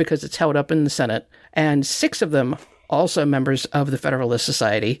because it's held up in the Senate. And 6 of them, also members of the Federalist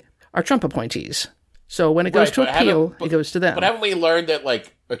Society, are Trump appointees. So when it goes to appeal, it goes to them. But haven't we learned that,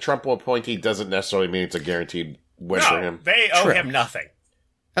 like, a Trump appointee doesn't necessarily mean it's a guaranteed win for him? They owe him nothing.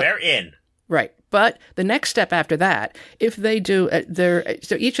 They're in. Right. But the next step after that, if they do,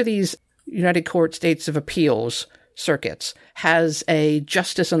 so each of these United States of Appeals circuits has a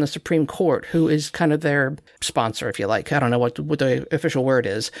justice on the Supreme Court who is kind of their sponsor, if you like. I don't know what the official word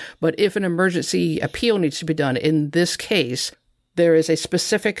is. But if an emergency appeal needs to be done, in this case, there is a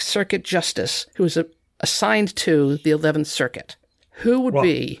specific circuit justice who is assigned to the 11th Circuit. Who would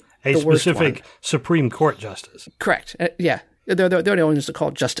be a specific Supreme Court justice? Correct. Yeah. They're the only ones that call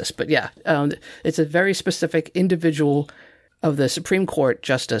it justice. But yeah, it's a very specific individual of the Supreme Court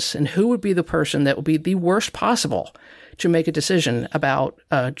justice. And who would be the person that would be the worst possible to make a decision about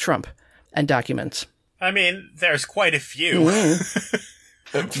Trump and documents? I mean, there's quite a few.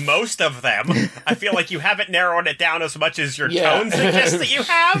 Mm-hmm. Most of them. I feel like you haven't narrowed it down as much as your tone suggests that you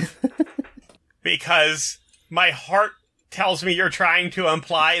have. Because my heart tells me you're trying to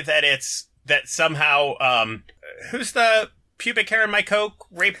imply that that somehow, who's the pubic hair in my Coke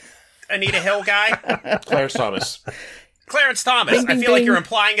rape Anita Hill guy? Clarence Thomas. Clarence Thomas. Bing, bing, I feel like bing. you're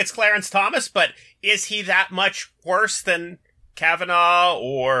implying it's Clarence Thomas, but is he that much worse than Kavanaugh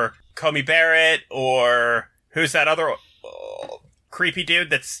or Comey Barrett or who's that other creepy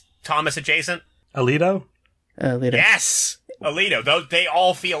dude that's Thomas adjacent? Alito? Yes! Alito. They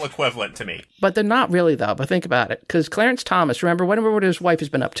all feel equivalent to me. But they're not really, though. But think about it. Because Clarence Thomas, remember what his wife has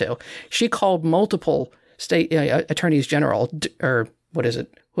been up to. She called multiple state attorneys general, or what is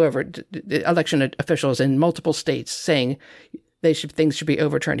it? Whoever, election officials in multiple states saying things should be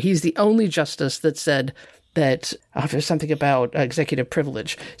overturned. He's the only justice that said that there's something about executive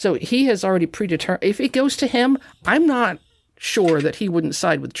privilege. So he has already predetermined. If it goes to him, I'm not sure that he wouldn't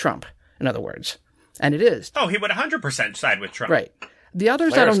side with Trump, in other words. And it is. Oh, he would 100% side with Trump. Right. The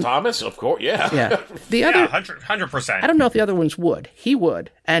others, Clarence Thomas, of course, yeah. Yeah. The other, 100%. I don't know if the other ones would. He would,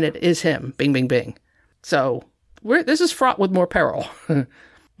 and it is him. Bing, bing, bing. So this is fraught with more peril.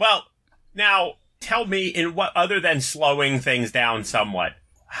 Well, now tell me, in what other than slowing things down somewhat,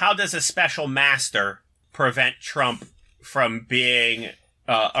 how does a special master prevent Trump from being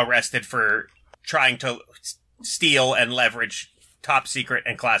arrested for trying to steal and leverage top secret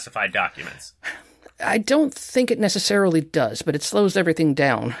and classified documents? I don't think it necessarily does, but it slows everything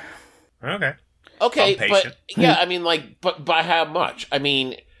down. Okay, but yeah, I mean, but by how much? I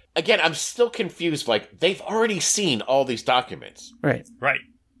mean, again, I'm still confused. Like, they've already seen all these documents, right?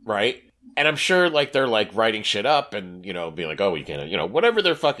 And I'm sure, like, they're like writing shit up and being like, oh, we can't, whatever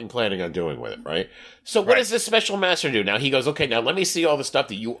they're fucking planning on doing with it, right? So what does this special master do? Now he goes, okay, now let me see all the stuff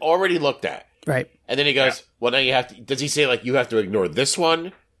that you already looked at, right? And then he goes, well, now you have to. Does he say, like, you have to ignore this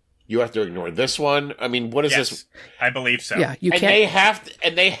one? You have to ignore this one. I mean, what is this? I believe so. Yeah, you and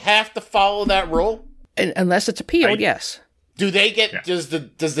can't. They have to follow that rule, Unless it's appealed. Yes. Do they get, does the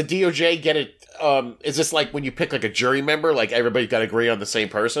DOJ get it, is this like when you pick like a jury member, like everybody got to agree on the same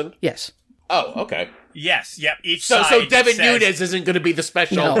person? Yes. Oh, okay. Yes, yep. So Devin Nunes isn't going to be the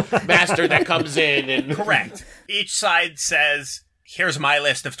special master that comes in and... Correct. Each side says, here's my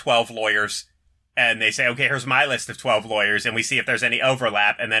list of 12 lawyers. And they say, okay, here's my list of 12 lawyers. And we see if there's any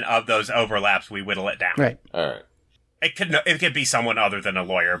overlap. And then of those overlaps, we whittle it down. Right. All right. It could be someone other than a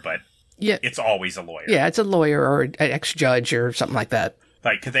lawyer, but it's always a lawyer. Yeah, it's a lawyer or an ex-judge or something like that.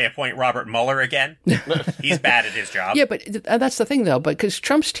 Like, could they appoint Robert Mueller again? He's bad at his job. Yeah, but that's the thing, though, because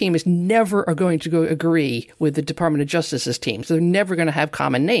Trump's team is never going to go agree with the Department of Justice's team, so they're never going to have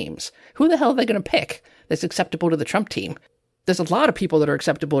common names. Who the hell are they going to pick that's acceptable to the Trump team? There's a lot of people that are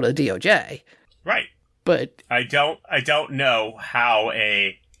acceptable to the DOJ. Right. But I don't know how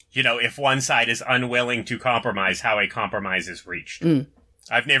if one side is unwilling to compromise, how a compromise is reached.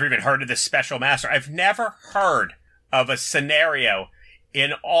 I've never even heard of this special master. I've never heard of a scenario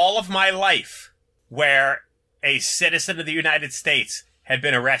in all of my life where a citizen of the United States had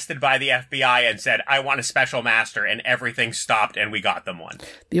been arrested by the FBI and said, I want a special master, and everything stopped and we got them one.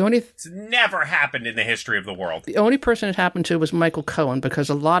 It's never happened in the history of the world. The only person it happened to was Michael Cohen, because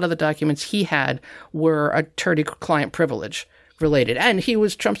a lot of the documents he had were attorney-client privilege related, and he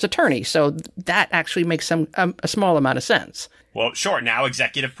was Trump's attorney, so that actually makes a small amount of sense. Well, sure, now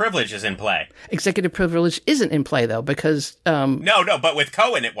executive privilege is in play. Executive privilege isn't in play, though, because... No, but with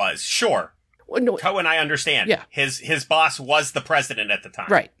Cohen it was, sure. Well, no, Cohen, I understand. Yeah. His boss was the president at the time.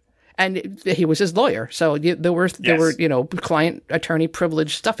 Right. And he was his lawyer, so there were client attorney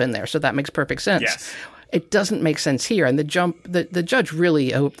privilege stuff in there, so that makes perfect sense. Yes. It doesn't make sense here, and the judge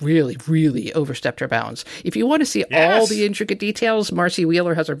really overstepped her bounds. If you want to see all the intricate details, Marcy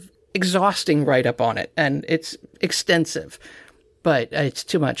Wheeler has an exhausting write-up on it, and it's extensive, but it's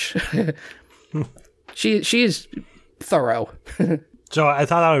too much. She is thorough. So I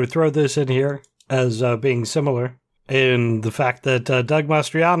thought I would throw this in here as being similar in the fact that Doug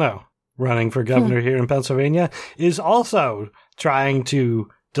Mastriano, running for governor here in Pennsylvania, is also trying to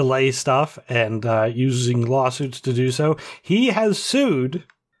delay stuff and using lawsuits to do so. He has sued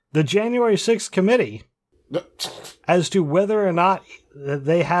the January 6th committee as to whether or not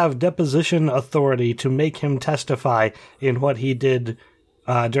they have deposition authority to make him testify in what he did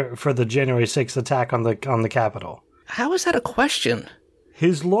for the January 6th attack on the Capitol. How is that a question?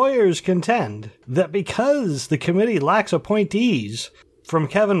 His lawyers contend that because the committee lacks appointees from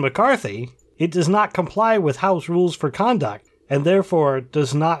Kevin McCarthy, it does not comply with House rules for conduct, and therefore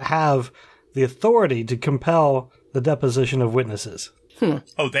does not have the authority to compel the deposition of witnesses.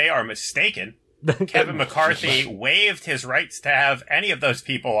 Oh, they are mistaken. Kevin McCarthy waived his rights to have any of those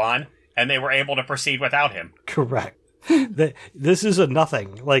people on, and they were able to proceed without him. Correct. This is a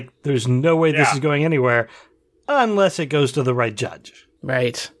nothing. Like, there's no way this is going anywhere unless it goes to the right judge.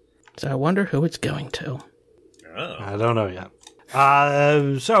 Right. So I wonder who it's going to. Oh. I don't know yet.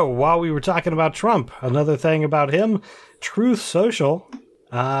 So while we were talking about Trump, another thing about him, Truth Social,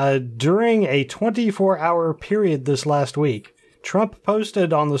 during a 24-hour period this last week, Trump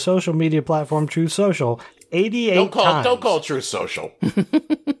posted on the social media platform Truth Social 88 times. Don't call it Truth Social.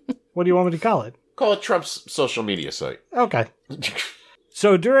 What do you want me to call it? Call it Trump's social media site. Okay.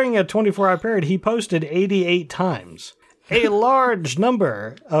 So during a 24-hour period, he posted 88 times. A large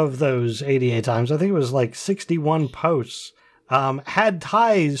number of those 88 times, I think it was like 61 posts, had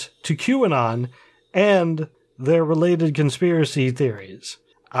ties to QAnon and their related conspiracy theories.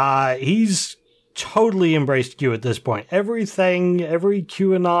 He's totally embraced Q at this point. Every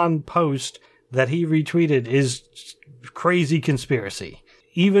QAnon post that he retweeted is crazy conspiracy.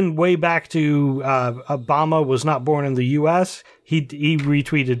 Even way back to Obama was not born in the U.S., he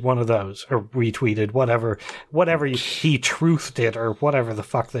retweeted one of those, or retweeted, whatever he truthed it, or whatever the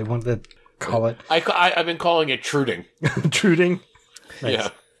fuck they wanted to call it. I've been calling it truding. Truding? Nice.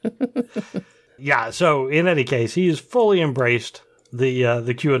 Yeah. Yeah, so in any case, he has fully embraced the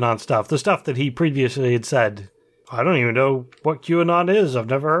QAnon stuff. The stuff that he previously had said, I don't even know what QAnon is. I've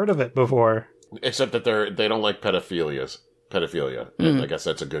never heard of it before. Except that they don't like pedophilia. I guess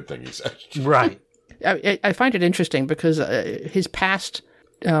that's a good thing, he said. Right. I find it interesting because his past,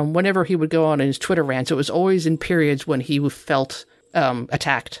 whenever he would go on his Twitter rants, it was always in periods when he felt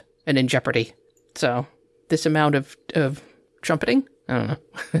attacked and in jeopardy. So this amount of trumpeting, I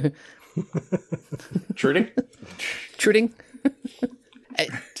don't know. Truding? Truding?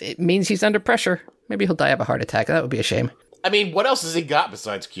 It means he's under pressure. Maybe he'll die of a heart attack. That would be a shame. I mean, what else has he got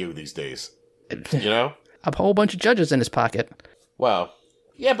besides Q these days? You know? A whole bunch of judges in his pocket. Well,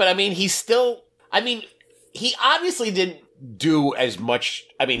 yeah, but I mean, he obviously didn't do as much.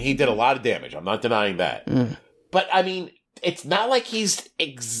 I mean, he did a lot of damage. I'm not denying that. But I mean, it's not like he's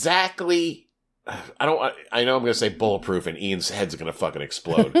exactly, I know I'm going to say bulletproof and Ian's head's going to fucking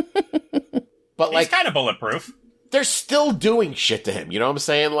explode. But he's kind of bulletproof. They're still doing shit to him. You know what I'm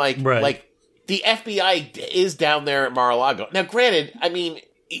saying? Like the FBI is down there at Mar-a-Lago. Now, granted, I mean,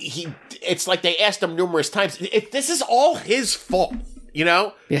 it's like they asked him numerous times. This is all his fault, you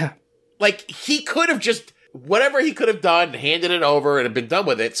know? Yeah. Like, he could have just, whatever he could have done, handed it over and have been done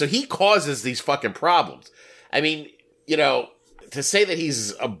with it. So he causes these fucking problems. I mean, you know, to say that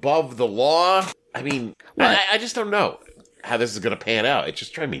he's above the law, I mean, I just don't know how this is going to pan out. It's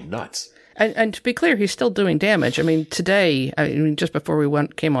just driving me nuts. And to be clear, he's still doing damage. I mean, today, just before we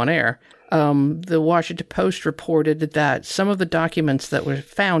came on air, the Washington Post reported that some of the documents that were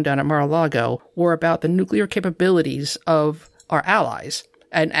found down at Mar-a-Lago were about the nuclear capabilities of our allies,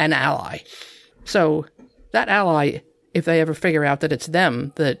 an ally. So that ally, if they ever figure out that it's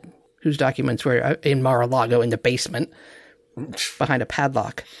them whose documents were in Mar-a-Lago in the basement behind a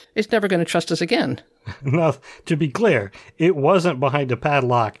padlock, is never going to trust us again. Now, to be clear, it wasn't behind a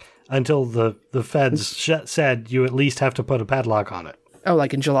padlock until the feds said you at least have to put a padlock on it. Oh,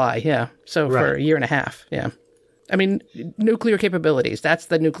 like in July, yeah. So for a year and a half, yeah. I mean, nuclear capabilities, that's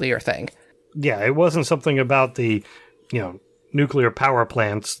the nuclear thing. Yeah, it wasn't something about the, nuclear power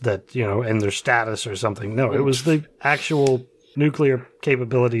plants that, and their status or something. No, it was the actual nuclear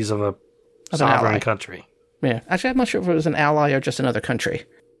capabilities of a sovereign country. Yeah, actually, I'm not sure if it was an ally or just another country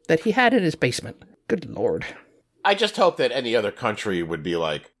that he had in his basement. Good Lord. I just hope that any other country would be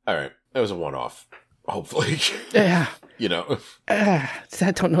like, all right, that was a one-off, hopefully. Yeah.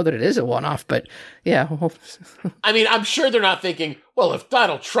 I don't know that it is a one-off, but yeah. I mean, I'm sure they're not thinking, well, if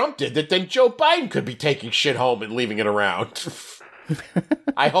Donald Trump did that, then Joe Biden could be taking shit home and leaving it around.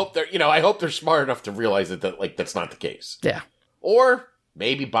 I hope they're smart enough to realize that that's not the case. Yeah. Or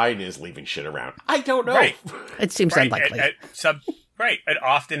maybe Biden is leaving shit around. I don't know. Right. It seems unlikely. It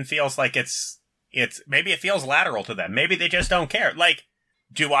often feels like it's maybe it feels lateral to them. Maybe they just don't care. Like,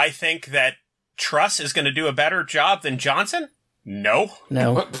 do I think that Truss is going to do a better job than Johnson? No.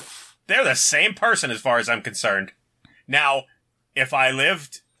 They're the same person as far as I'm concerned. Now, if I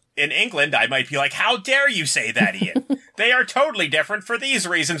lived in England, I might be like, how dare you say that, Ian? They are totally different for these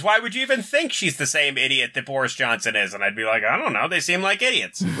reasons. Why would you even think she's the same idiot that Boris Johnson is? And I'd be like, I don't know. They seem like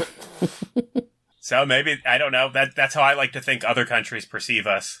idiots. So maybe, I don't know. That's how I like to think other countries perceive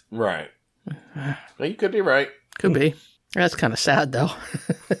us. Right. Well, you could be right. Could be. That's kind of sad, though.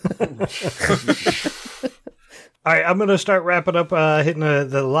 All right, I'm going to start wrapping up, hitting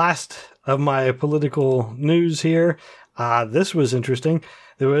the last of my political news here. This was interesting.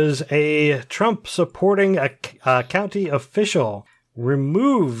 There was a Trump supporting a county official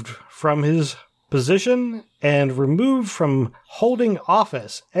removed from his position and removed from holding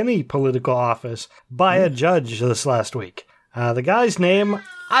office, any political office, by a judge this last week. The guy's name,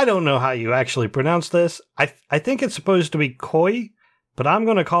 I don't know how you actually pronounce this. I think it's supposed to be Couy, but I'm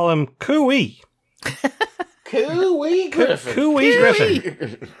going to call him Couy. Couy Griffin. Couy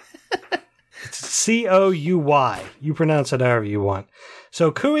Griffin. It's C-O-U-Y. You pronounce it however you want.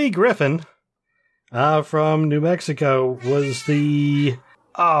 So Couy Griffin from New Mexico was the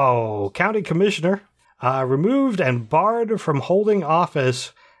county commissioner, removed and barred from holding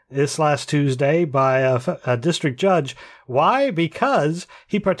office this last Tuesday by a district judge. Why? Because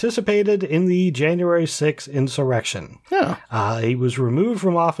he participated in the January 6th insurrection. Oh. He was removed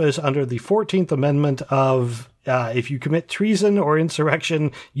from office under the 14th Amendment of if you commit treason or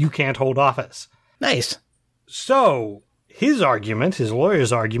insurrection, you can't hold office. Nice. So his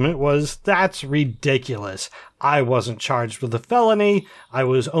lawyer's argument was, that's ridiculous. I wasn't charged with a felony. I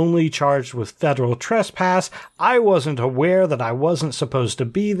was only charged with federal trespass. I wasn't aware that I wasn't supposed to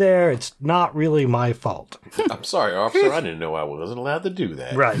be there. It's not really my fault. I'm sorry, officer. I didn't know I wasn't allowed to do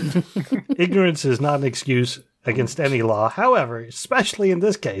that. Right. Ignorance is not an excuse against any law. However, especially in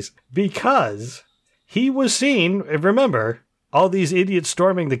this case, because he was seen, remember, all these idiots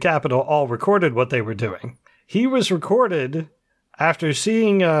storming the Capitol all recorded what they were doing. He was recorded after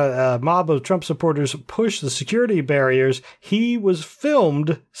seeing a mob of Trump supporters push the security barriers. He was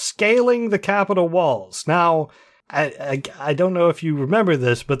filmed scaling the Capitol walls. Now, I don't know if you remember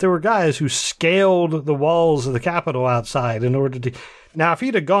this, but there were guys who scaled the walls of the Capitol outside in order to... Now, if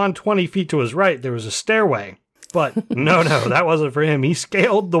he'd have gone 20 feet to his right, there was a stairway. But no, that wasn't for him. He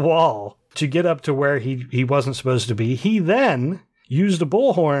scaled the wall to get up to where he wasn't supposed to be. He then used a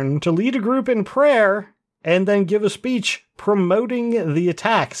bullhorn to lead a group in prayer and then give a speech promoting the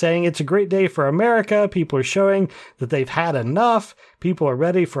attack, saying it's a great day for America. People are showing that they've had enough. People are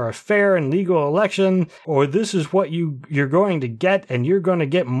ready for a fair and legal election, or this is what you're going to get, and you're going to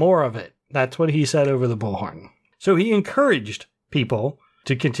get more of it. That's what he said over the bullhorn. So he encouraged people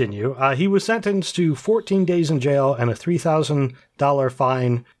to continue. He was sentenced to 14 days in jail and a $3,000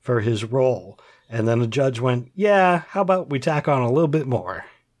 fine for his role. And then the judge went, yeah, how about we tack on a little bit more?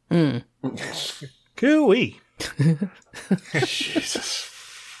 Couy. Jesus.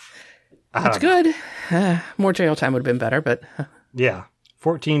 That's good. More jail time would have been better, but... Yeah.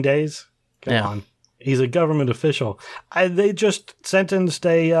 14 days? Come on. He's a government official. They just sentenced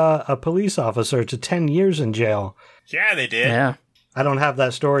a police officer to 10 years in jail. Yeah, they did. Yeah. I don't have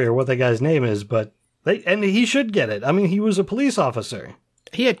that story or what the guy's name is, but and he should get it. I mean, he was a police officer.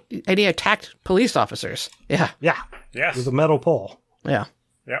 He attacked police officers. Yeah. Yeah. Yes. With a metal pole. Yeah.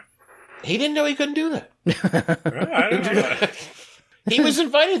 Yep. He didn't know he couldn't do that. I don't know that. He was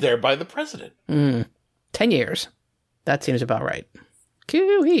invited there by the president. 10 years. That seems about right.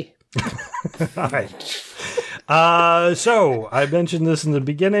 Couy. All right. So I mentioned this in the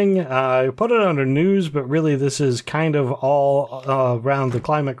beginning. I put it under news, but really this is kind of all around the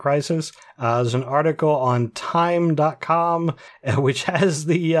climate crisis. There's an article on time.com, which has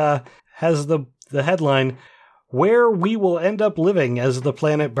the headline, "Where We Will End Up Living as the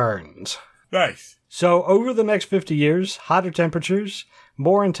Planet Burns." Nice. So over the next 50 years, hotter temperatures,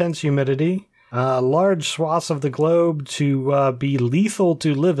 more intense humidity, large swaths of the globe to be lethal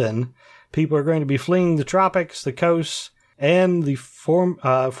to live in. People are going to be fleeing the tropics, the coasts, and the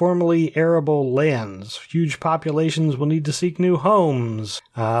formerly arable lands. Huge populations will need to seek new homes.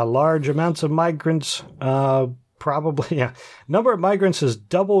 Large amounts of migrants, number of migrants has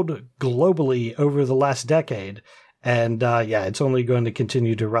doubled globally over the last decade. And it's only going to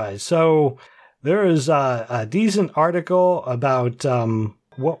continue to rise. So there is a decent article about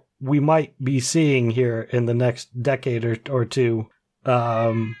what we might be seeing here in the next decade or two.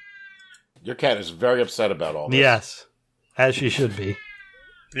 Your cat is very upset about all this. Yes, as she should be.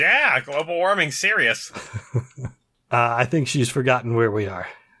 Yeah, global warming's serious. I think she's forgotten where we are.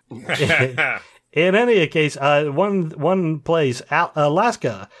 In any case, one place,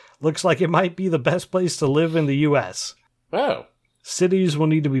 Alaska, looks like it might be the best place to live in the U.S. Oh. Cities will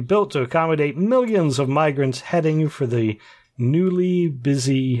need to be built to accommodate millions of migrants heading for the newly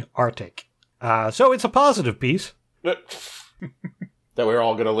busy Arctic. So it's a positive piece. That we're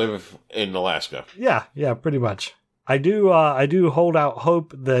all going to live in Alaska. Yeah, pretty much. I do hold out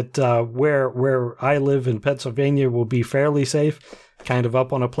hope that where I live in Pennsylvania will be fairly safe, kind of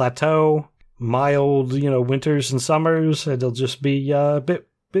up on a plateau, mild, winters and summers. It'll just be a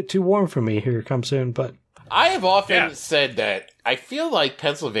bit too warm for me here come soon. But I have often said that I feel like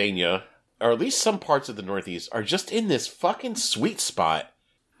Pennsylvania, or at least some parts of the Northeast, are just in this fucking sweet spot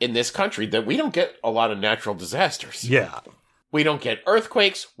in this country that we don't get a lot of natural disasters. Yeah. We don't get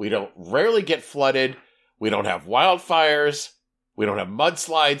earthquakes. We don't rarely get flooded. We don't have wildfires. We don't have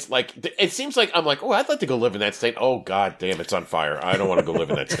mudslides. Like, it seems like I'm like, oh, I'd like to go live in that state. Oh, God damn, it's on fire. I don't want to go live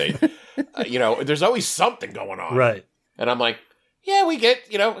in that state. There's always something going on. Right. And I'm like, yeah, we get,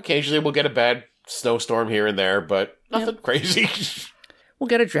 occasionally we'll get a bad snowstorm here and there, but nothing crazy. We'll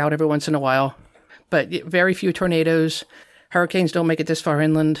get a drought every once in a while, but very few tornadoes. Hurricanes don't make it this far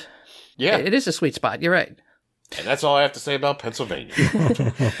inland. Yeah. It is a sweet spot. You're right. And that's all I have to say about Pennsylvania.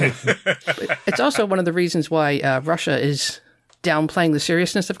 It's also one of the reasons why Russia is downplaying the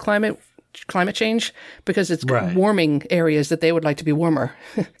seriousness of climate change, because it's warming areas that they would like to be warmer.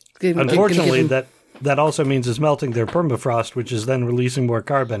 Unfortunately, that also means it's melting their permafrost, which is then releasing more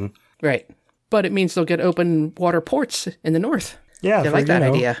carbon. Right. But it means they'll get open water ports in the north. Yeah. They like that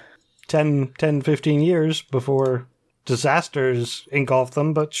idea. 10, 15 years before disasters engulf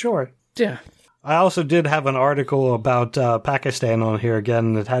them, but sure. Yeah. I also did have an article about Pakistan on here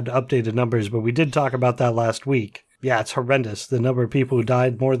again that had updated numbers, but we did talk about that last week. Yeah, it's horrendous. The number of people who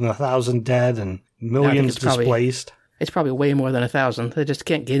died, more than 1,000 dead and millions displaced. It's probably way more than 1,000. They just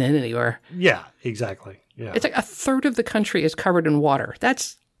can't get in anywhere. Yeah, exactly. Yeah. It's like a third of the country is covered in water.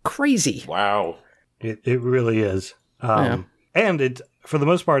 That's crazy. Wow. It really is. And for the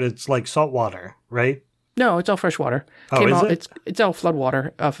most part, it's like salt water, right? No, it's all fresh water. It's all flood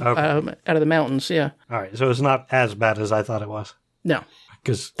water out of the mountains, yeah. All right, so it's not as bad as I thought it was. No.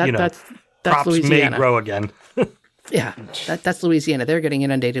 Because, that's crops Louisiana. may grow again. Yeah, that's Louisiana. They're getting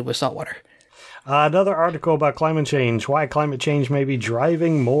inundated with salt water. Another article about climate change, why climate change may be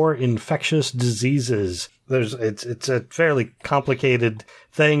driving more infectious diseases. It's a fairly complicated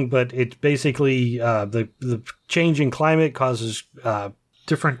thing, but it's basically the changing climate causes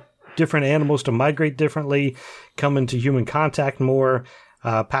different animals to migrate differently, come into human contact more.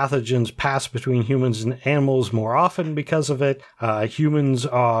 Pathogens pass between humans and animals more often because of it. Humans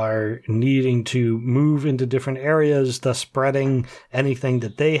are needing to move into different areas, thus spreading anything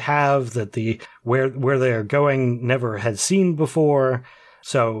that they have that where they are going never had seen before.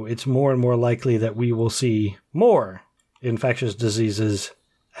 So it's more and more likely that we will see more infectious diseases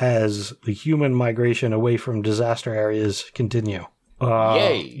as the human migration away from disaster areas continue.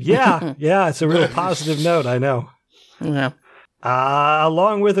 Yay! Yeah, it's a real positive note, I know. Yeah.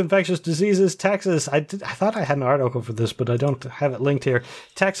 Along with infectious diseases, Texas, I thought I had an article for this, but I don't have it linked here.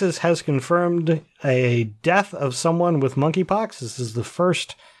 Texas has confirmed a death of someone with monkeypox. This is the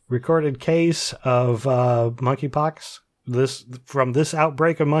first recorded case of monkeypox. From this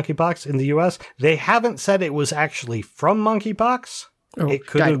outbreak of monkeypox in the U.S. They haven't said it was actually from monkeypox. It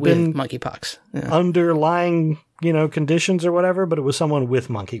could have been monkeypox. Yeah. Underlying, conditions or whatever, but it was someone with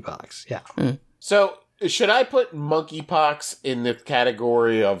monkeypox. Yeah. Mm. So, should I put monkeypox in the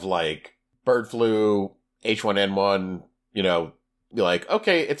category of like bird flu, H1N1, like,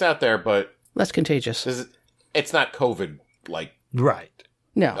 okay, it's out there, but less contagious. It's not COVID like. Right.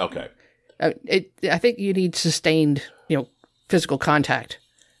 No. Okay. I think you need sustained, physical contact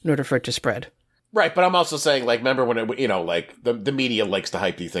in order for it to spread. Right, but I'm also saying, like, remember when the media likes to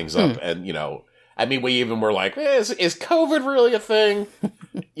hype these things up, and we even were like, is COVID really a thing?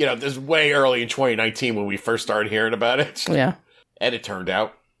 This is way early in 2019 when we first started hearing about it. Yeah, and it turned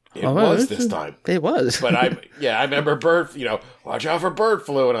out it was this time. It was, but I remember watch out for bird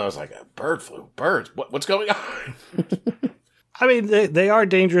flu, and I was like, bird flu, birds, what's going on? I mean, they are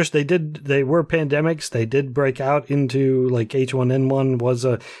dangerous. They were pandemics. They did break out into like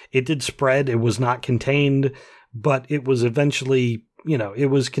H1N1 it did spread. It was not contained, but it was eventually, it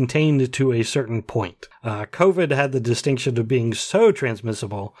was contained to a certain point. COVID had the distinction of being so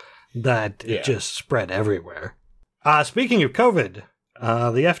transmissible that it just spread everywhere. Speaking of COVID,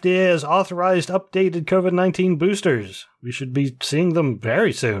 the FDA has authorized updated COVID-19 boosters. We should be seeing them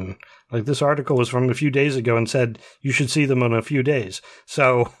very soon. Like, this article was from a few days ago and said you should see them in a few days.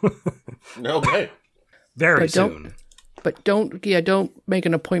 So, okay, very soon. But don't make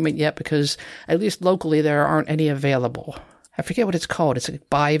an appointment yet, because at least locally there aren't any available. I forget what it's called. It's like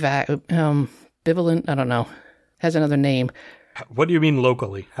bivalent. I don't know. It has another name. What do you mean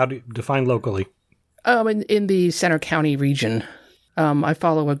locally? How do you define locally? In the Center County region. I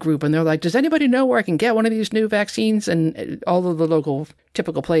follow a group, and they're like, does anybody know where I can get one of these new vaccines? And all of the local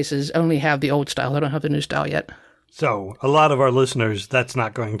typical places only have the old style. They don't have the new style yet. So a lot of our listeners, that's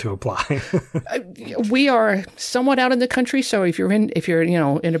not going to apply. We are somewhat out in the country, so if you're in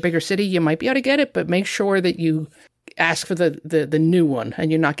a bigger city, you might be able to get it, but make sure that you ask for the new one, and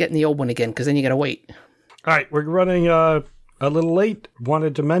you're not getting the old one again, because then you got to wait. All right, we're running a little late.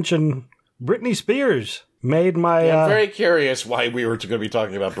 Wanted to mention Britney Spears. Made my. I'm very curious why we were going to be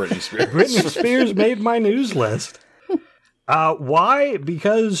talking about Britney Spears. Britney Spears made my news list. Why?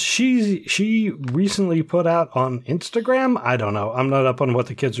 Because she recently put out on Instagram. I don't know. I'm not up on what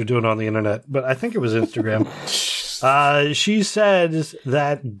the kids are doing on the internet, but I think it was Instagram. She says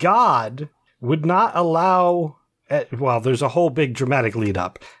that God would not allow. There's a whole big dramatic lead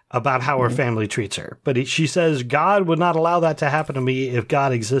up about how her family treats her, but she says God would not allow that to happen to me if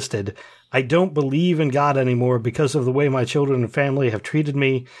God existed. I don't believe in God anymore because of the way my children and family have treated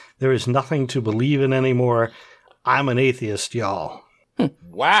me. There is nothing to believe in anymore. I'm an atheist, y'all.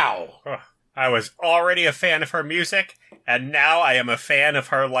 Wow. I was already a fan of her music, and now I am a fan of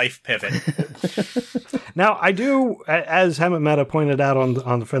her life pivot. Now, I do, as Hammett Meta pointed out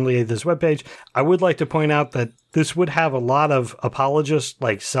on the Friendly Atheist webpage, I would like to point out that this would have a lot of apologists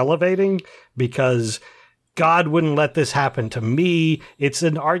salivating, because God wouldn't let this happen to me. It's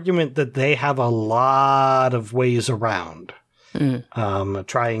an argument that they have a lot of ways around,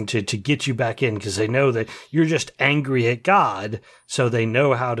 trying to get you back in, because they know that you're just angry at God, so they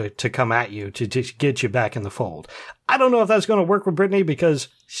know how to come at you to get you back in the fold. I don't know if that's going to work with Britney, because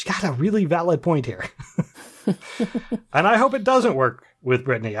she's got a really valid point here. And I hope it doesn't work with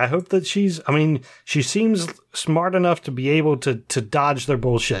Britney. I hope that she seems smart enough to be able to dodge their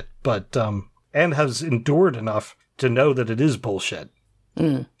bullshit, but and has endured enough to know that it is bullshit.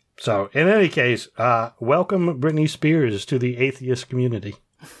 So, in any case, welcome Britney Spears to the atheist community.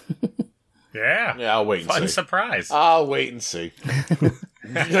 Yeah, I'll wait and see. Fun surprise. I'll wait and see.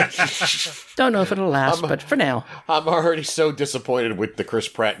 Don't know if it'll last, but for now. I'm already so disappointed with the Chris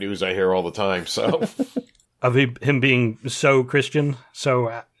Pratt news I hear all the time, so... Of him being so Christian,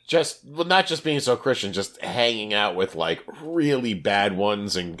 so... not just being so Christian, just hanging out with, really bad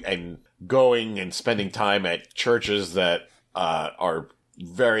ones and going and spending time at churches that are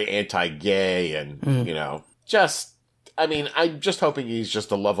very anti-gay and, I mean, I'm just hoping he's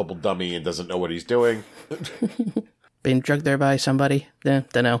just a lovable dummy and doesn't know what he's doing. Being drugged there by somebody?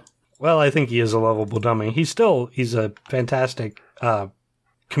 Don't know. Well, I think he is a lovable dummy. He's a fantastic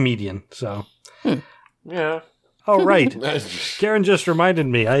comedian, so. Yeah. Oh, right. Karen just reminded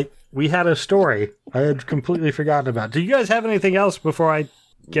me. We had a story I had completely forgotten about. Do you guys have anything else before I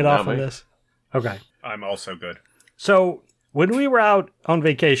get off of this? Okay. I'm also good. So, when we were out on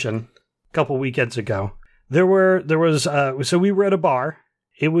vacation a couple weekends ago, we were at a bar.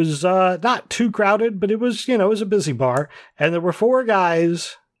 It was not too crowded, but it was a busy bar. And there were 4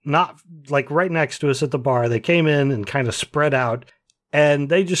 guys not like right next to us at the bar. They came in and kind of spread out, and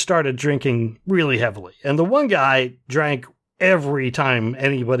they just started drinking really heavily. And the one guy drank every time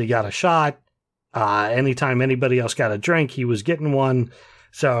anybody got a shot. Anytime anybody else got a drink, he was getting one.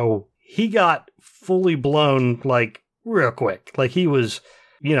 So he got fully blown like real quick. Like he was,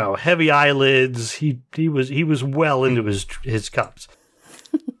 heavy eyelids. He was well into his cups.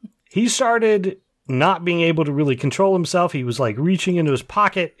 He started not being able to really control himself. He was like reaching into his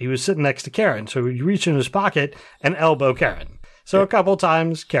pocket. He was sitting next to Karen. So he'd reach in his pocket and elbow Karen. So a couple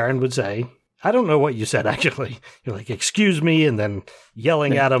times Karen would say, I don't know what you said, actually. You're like, excuse me, and then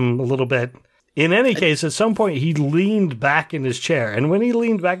yelling at him a little bit. In any case, at some point, he leaned back in his chair. And when he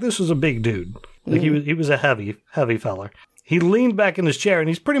leaned back, this was a big dude. Like he was a heavy feller. He leaned back in his chair, and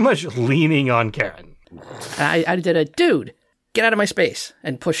he's pretty much leaning on Karen. I did a dude, get out of my space,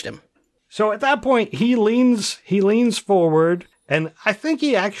 and pushed him. So at that point, he leans forward, and I think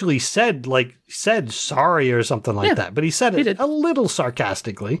he actually said sorry or something like that. But he said it a little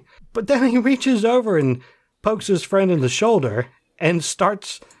sarcastically. But then he reaches over and pokes his friend in the shoulder and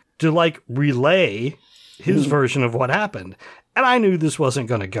starts to relay his version of what happened. And I knew this wasn't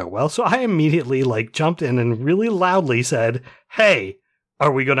going to go well, so I immediately jumped in and really loudly said, "Hey,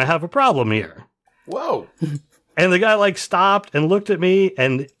 are we going to have a problem here?" Whoa. And the guy stopped and looked at me,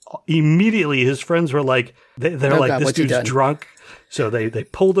 and immediately his friends were like, this dude's drunk. So they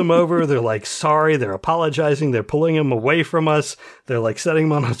pulled him over. They're sorry. They're apologizing. They're pulling him away from us. They're setting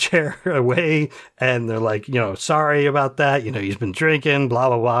him on a chair away. And they're sorry about that. He's been drinking, blah,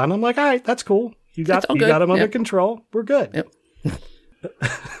 blah, blah. And I'm like, all right, that's cool. You got him under control. We're good. Yep.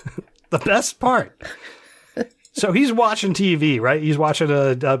 The best part. So he's watching TV, right? He's watching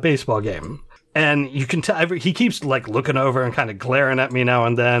a baseball game. And you can tell he keeps looking over and kind of glaring at me now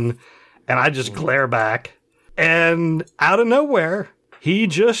and then. And I just glare back. And out of nowhere, he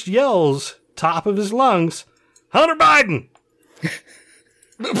just yells, top of his lungs, "Hunter Biden!"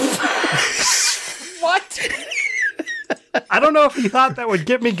 What? I don't know if he thought that would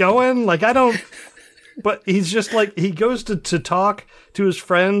get me going. But he's just he goes to talk to his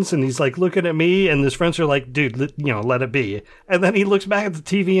friends, and he's looking at me, and his friends are like, dude, let it be. And then he looks back at the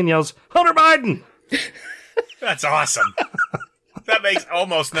TV and yells, "Hunter Biden!" That's awesome. That makes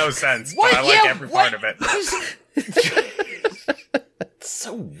almost no sense, but I like every part of it. It's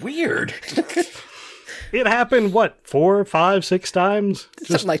so weird. It happened, 4, 5, 6 times?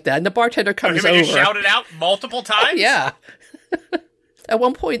 Something like that. And the bartender comes over. You shouted out multiple times? Yeah. At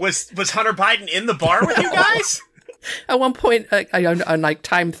one point... Was Hunter Biden in the bar with you guys? At one point, on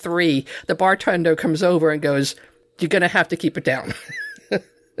time 3, the bartender comes over and goes, "You're going to have to keep it down."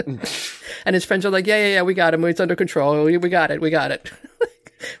 And his friends are like, yeah, we got him. It's under control. We got it.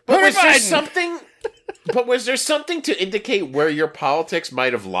 But was there something... But was there something to indicate where your politics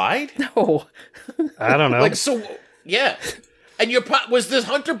might have lied? No. I don't know. Yeah. And was this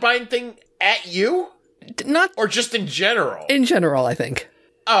Hunter Biden thing at you? Not... Or just in general? In general, I think.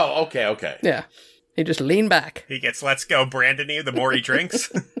 Oh, okay. Yeah. He just leaned back. He gets "Let's go, Brandon-y" the more he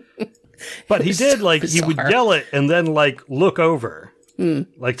drinks. But he did, he would yell it and then, look over.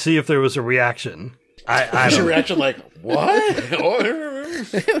 See if there was a reaction. I don't know. Reaction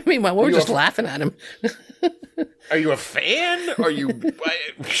what? Meanwhile, we're just laughing at him. Are you a fan? Are you...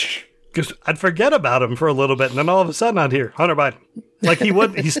 Because I'd forget about him for a little bit, and then all of a sudden I'd hear Hunter Biden.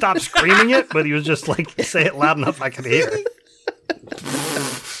 He stopped screaming it, but he was just say it loud enough I could hear.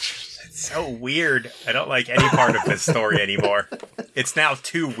 It's so weird. I don't like any part of this story anymore. It's now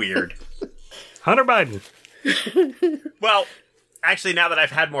too weird. Hunter Biden. Well, actually, now that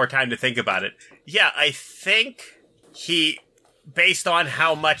I've had more time to think about it, yeah, I think he, based on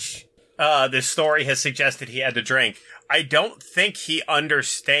how much this story has suggested he had to drink, I don't think he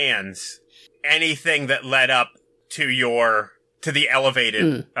understands anything that led up to the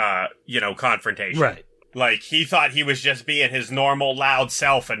elevated, confrontation. Right. He thought he was just being his normal loud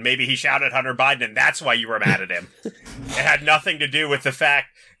self, and maybe he shouted Hunter Biden, and that's why you were mad at him. It had nothing to do with the fact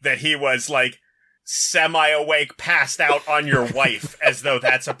that he was, semi-awake, passed out on your wife as though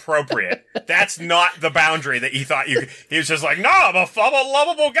that's appropriate. That's not the boundary that he thought you... He was just like, no, I'm a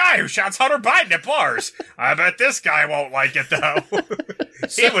lovable guy who shouts Hunter Biden at bars. I bet this guy won't like it, though.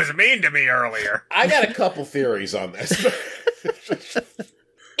 He was mean to me earlier. I got a couple theories on this.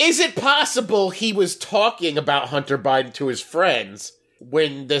 Is it possible he was talking about Hunter Biden to his friends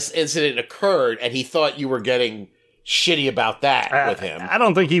when this incident occurred and he thought you were getting shitty about that with him? I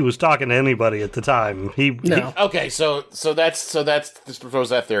don't think he was talking to anybody at the time. Okay, so that's let's propose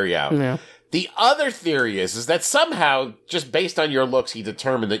that theory out. Yeah. The other theory is that somehow, just based on your looks, he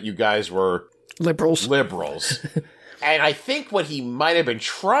determined that you guys were Liberals. And I think what he might have been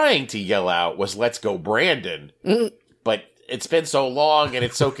trying to yell out was, let's go Brandon. But it's been so long and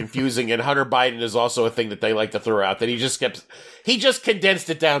it's so confusing, and Hunter Biden is also a thing that they like to throw out, that he just condensed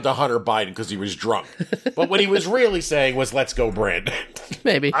it down to Hunter Biden because he was drunk. But what he was really saying was, let's go Brandon.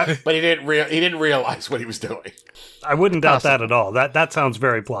 Maybe. But he didn't realize what he was doing. I wouldn't doubt that at all. That sounds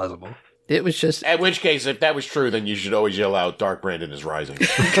very plausible. It was just... In which case, if that was true, then you should always yell out, Dark Brandon is rising.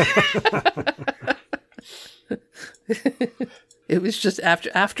 It was just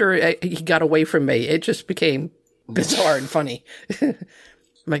after he got away from me, it just became bizarre and funny.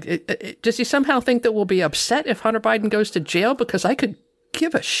 Like, does he somehow think that we'll be upset if Hunter Biden goes to jail? Because I could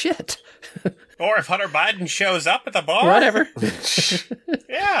give a shit. Or if Hunter Biden shows up at the bar. Whatever.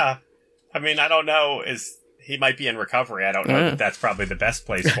 Yeah. I mean, I don't know. He might be in recovery. I don't know that that's probably the best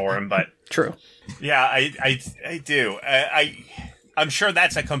place for him, but... True. Yeah, I do. I'm sure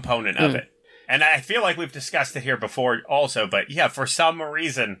that's a component of it. And I feel like we've discussed it here before also, but yeah, for some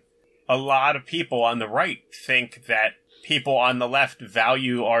reason, a lot of people on the right think that people on the left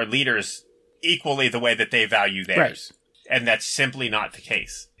value our leaders equally the way that they value theirs. Right. And that's simply not the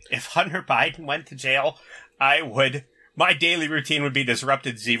case. If Hunter Biden went to jail, my daily routine would be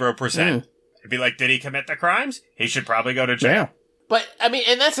disrupted 0%. I'd be like, did he commit the crimes? He should probably go to jail. Yeah. But, I mean,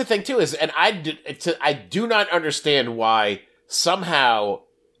 and that's the thing, too, is, and I do not understand why somehow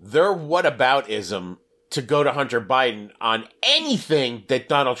their whataboutism to go to Hunter Biden on anything that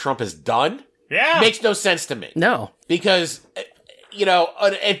Donald Trump has done makes no sense to me. No. Because,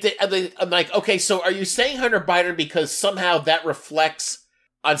 I'm like, okay, so are you saying Hunter Biden because somehow that reflects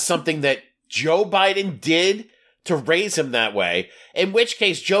on something that Joe Biden did to raise him that way? In which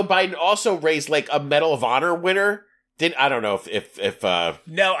case, Joe Biden also raised, like, a Medal of Honor winner. I don't know if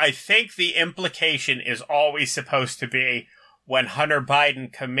No, I think the implication is always supposed to be when Hunter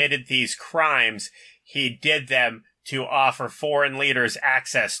Biden committed these crimes, he did them to offer foreign leaders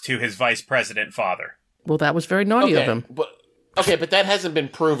access to his vice president father. Well, that was very naughty of him. But that hasn't been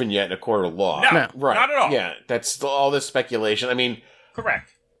proven yet in a court of law. No, right. Not at all. Yeah, that's all this speculation. I mean...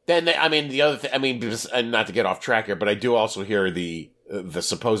 Correct. Then, the other thing, and not to get off track here, but I do also hear the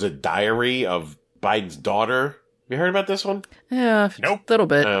supposed diary of Biden's daughter. You heard about this one? Yeah, nope. A little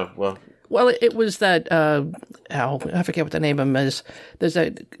bit. Well, it was that, I forget what the name of them is. There's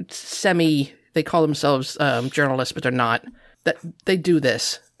a they call themselves journalists, but they're not. That they do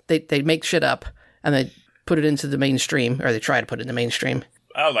this. They make shit up, and they put it into the mainstream, or they try to put it in the mainstream.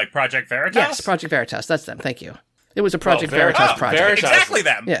 Oh, like Project Veritas? Yes, Project Veritas. That's them. Thank you. It was a Project Veritas project. Veritas, exactly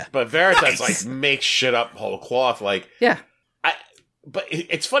them. Yeah. But Veritas, makes shit up whole cloth, like... Yeah. But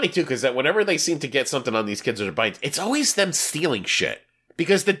it's funny, too, because that whenever they seem to get something on these kids or their bites, it's always them stealing shit.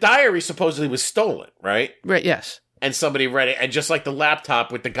 Because the diary supposedly was stolen, right? Right, yes. And somebody read it, and just like the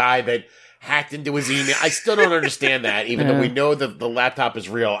laptop with the guy that hacked into his email, I still don't understand that, even though we know that the laptop is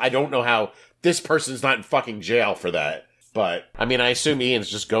real. I don't know how this person's not in fucking jail for that. But, I mean, I assume Ian's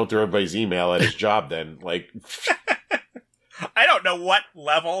just going through everybody's email at his job then, like... I don't know what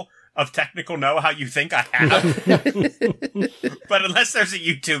level of technical know-how you think I have. But unless there's a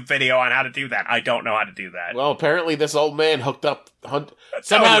YouTube video on how to do that, I don't know how to do that. Well, apparently this old man hooked up...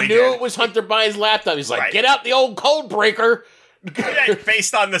 somehow knew it was Hunter Biden's laptop. He's like, Get out the old code breaker!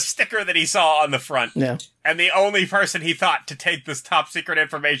 Based on the sticker that he saw on the front. Yeah. And the only person he thought to take this top secret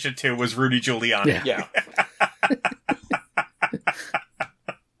information to was Rudy Giuliani. Yeah.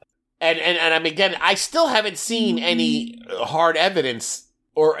 And I mean, again, I still haven't seen any hard evidence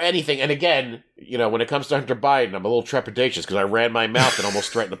or anything. And again, when it comes to Hunter Biden, I'm a little trepidatious because I ran my mouth and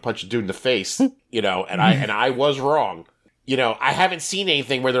almost threatened to punch a dude in the face, and I was wrong. I haven't seen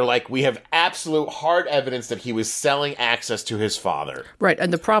anything where they're like, we have absolute hard evidence that he was selling access to his father. Right,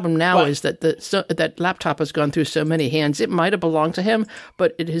 and the problem now is that that laptop has gone through so many hands. It might have belonged to him,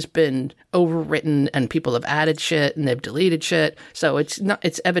 but it has been overwritten, and people have added shit, and they've deleted shit. So it's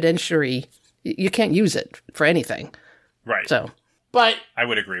evidentiary. You can't use it for anything. Right. But I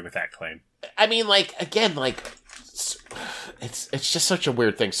would agree with that claim. I mean, it's just such a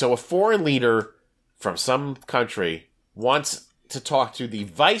weird thing. So a foreign leader from some country wants to talk to the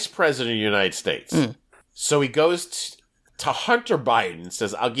vice president of the United States. So he goes to Hunter Biden and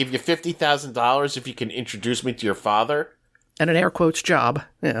says, I'll give you $50,000 if you can introduce me to your father. And an air quotes job.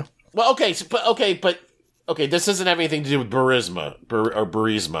 Yeah. Well, okay, but this doesn't have anything to do with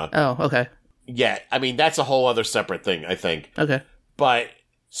Burisma. Oh, okay. Yeah, I mean, that's a whole other separate thing, I think. Okay. But,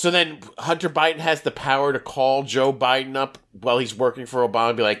 so then Hunter Biden has the power to call Joe Biden up while he's working for Obama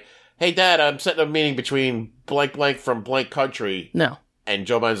and be like, hey, Dad, I'm setting a meeting between blank blank from blank country. No. And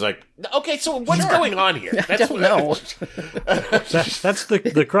Joe Biden's like, okay, so what's going on here? I don't know. That's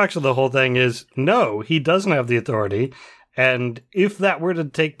the crux of the whole thing is, no, he doesn't have the authority. And if that were to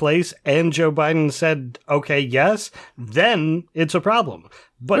take place and Joe Biden said, okay, yes, then it's a problem.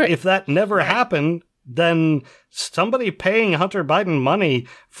 But if that never happened, then somebody paying Hunter Biden money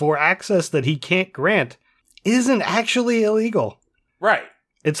for access that he can't grant isn't actually illegal. Right.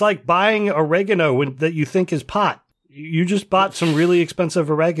 It's like buying oregano that you think is pot. You just bought some really expensive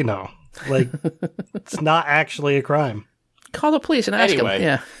oregano. Like, it's not actually a crime. Call the police and ask them.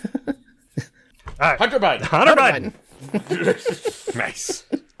 Yeah. All right. Hunter Biden. Hunter Biden. Nice.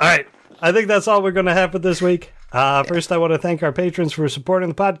 All right. I think that's all we're going to have for this week. First, I want to thank our patrons for supporting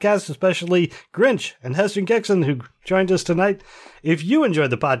the podcast, especially Grinch and Heston Gixon, who joined us tonight. If you enjoyed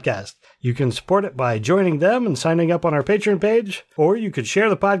the podcast, you can support it by joining them and signing up on our Patreon page, or you could share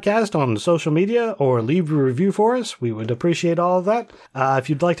the podcast on social media or leave a review for us. We would appreciate all of that. If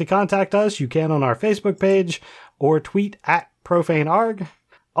you'd like to contact us, you can on our Facebook page or tweet at ProfaneArg.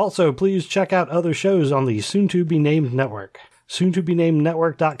 Also, please check out other shows on the soon-to-be-named network.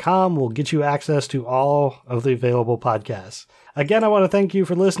 Soon-to-be-named-network.com will get you access to all of the available podcasts. Again, I want to thank you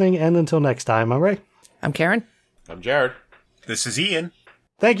for listening, and until next time, I'm Ray. I'm Karen. I'm Jared. This is Ian.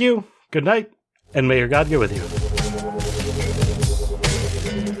 Thank you, good night, and may your God go with you.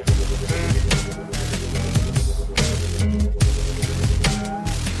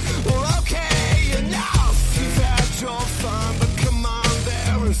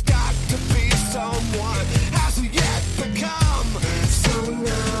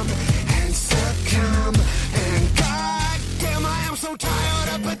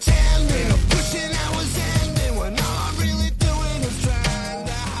 Tired of pretending, pushing I was in.